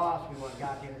intercede for us. We want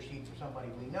God to intercede for somebody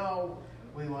we know.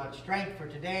 We want strength for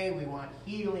today. We want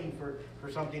healing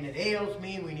for something that ails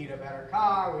me. We need a better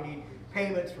car. We need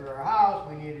payments for our house.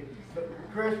 We need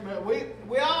Christmas.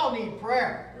 We all need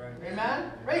prayer. Right.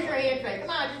 Amen? Raise your hand. Say, come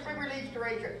on, just be released to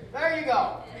raise your. There you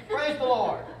go. Praise the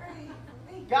Lord.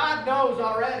 God knows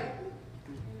already.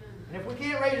 And if we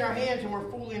can't raise our hands, and we're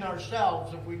fooling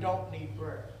ourselves if we don't need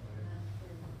prayer.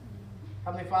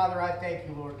 Heavenly Father, I thank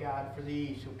you, Lord God, for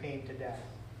these who came today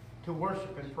to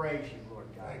worship and praise you, Lord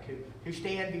God, to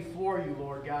stand before you,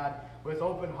 Lord God, with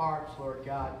open hearts, Lord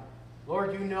God.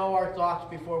 Lord, you know our thoughts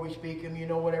before we speak them. You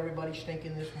know what everybody's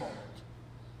thinking this moment.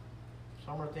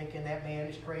 Some are thinking that man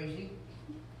is crazy.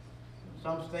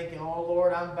 Some's thinking, oh,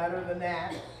 Lord, I'm better than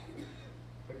that.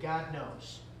 But God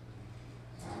knows.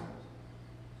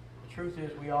 The truth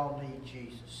is we all need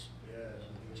Jesus. Yes.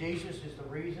 Jesus is the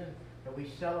reason that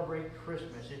we celebrate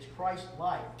Christmas. It's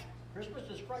Christ-like. Christmas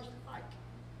is Christ-like.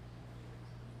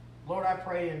 Lord, I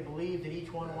pray and believe that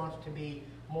each one wants to be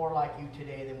more like you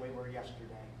today than we were yesterday.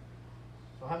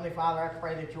 So, Heavenly Father, I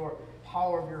pray that your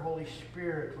power of your Holy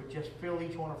Spirit would just fill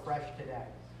each one afresh today.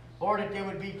 Lord, that there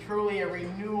would be truly a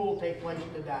renewal take place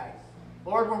today.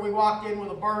 Lord, where we walked in with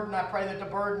a burden, I pray that the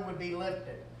burden would be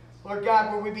lifted. Lord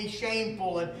God, where we be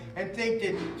shameful and think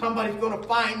that somebody's going to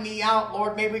find me out,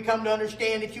 Lord, may we come to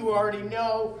understand that you already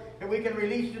know, that we can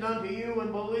release it unto you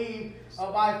and believe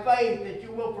by faith that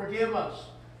you will forgive us,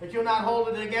 that you'll not hold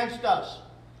it against us.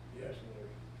 Yes, Lord.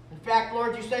 In fact,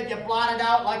 Lord, you said you blot it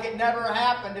out like it never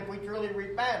happened if we truly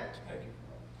repent. Thank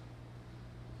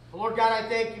you. Lord God, I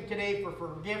thank you today for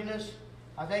forgiveness.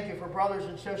 I thank you for brothers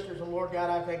and sisters, and Lord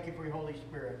God, I thank you for your Holy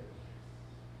Spirit.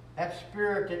 That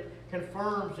Spirit that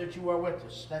confirms that you are with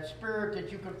us. That Spirit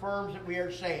that you confirms that we are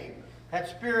saved. That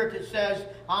Spirit that says,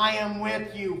 I am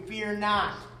with you, fear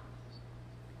not.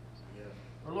 Yes.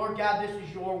 For Lord God, this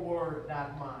is your word,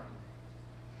 not mine.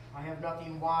 I have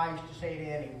nothing wise to say to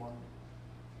anyone.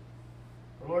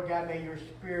 But Lord God, may your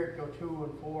Spirit go to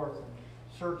and forth and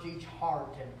search each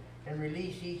heart and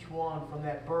release each one from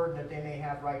that burden that they may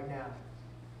have right now.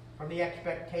 From the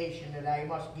expectation that I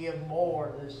must give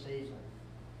more this season.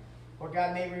 Lord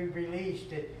God, may we release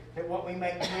that what we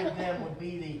might give them would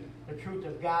be the truth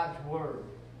of God's Word.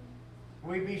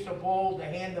 We'd be so bold to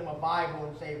hand them a Bible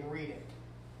and say, read it.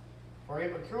 For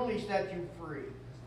it will truly set you free.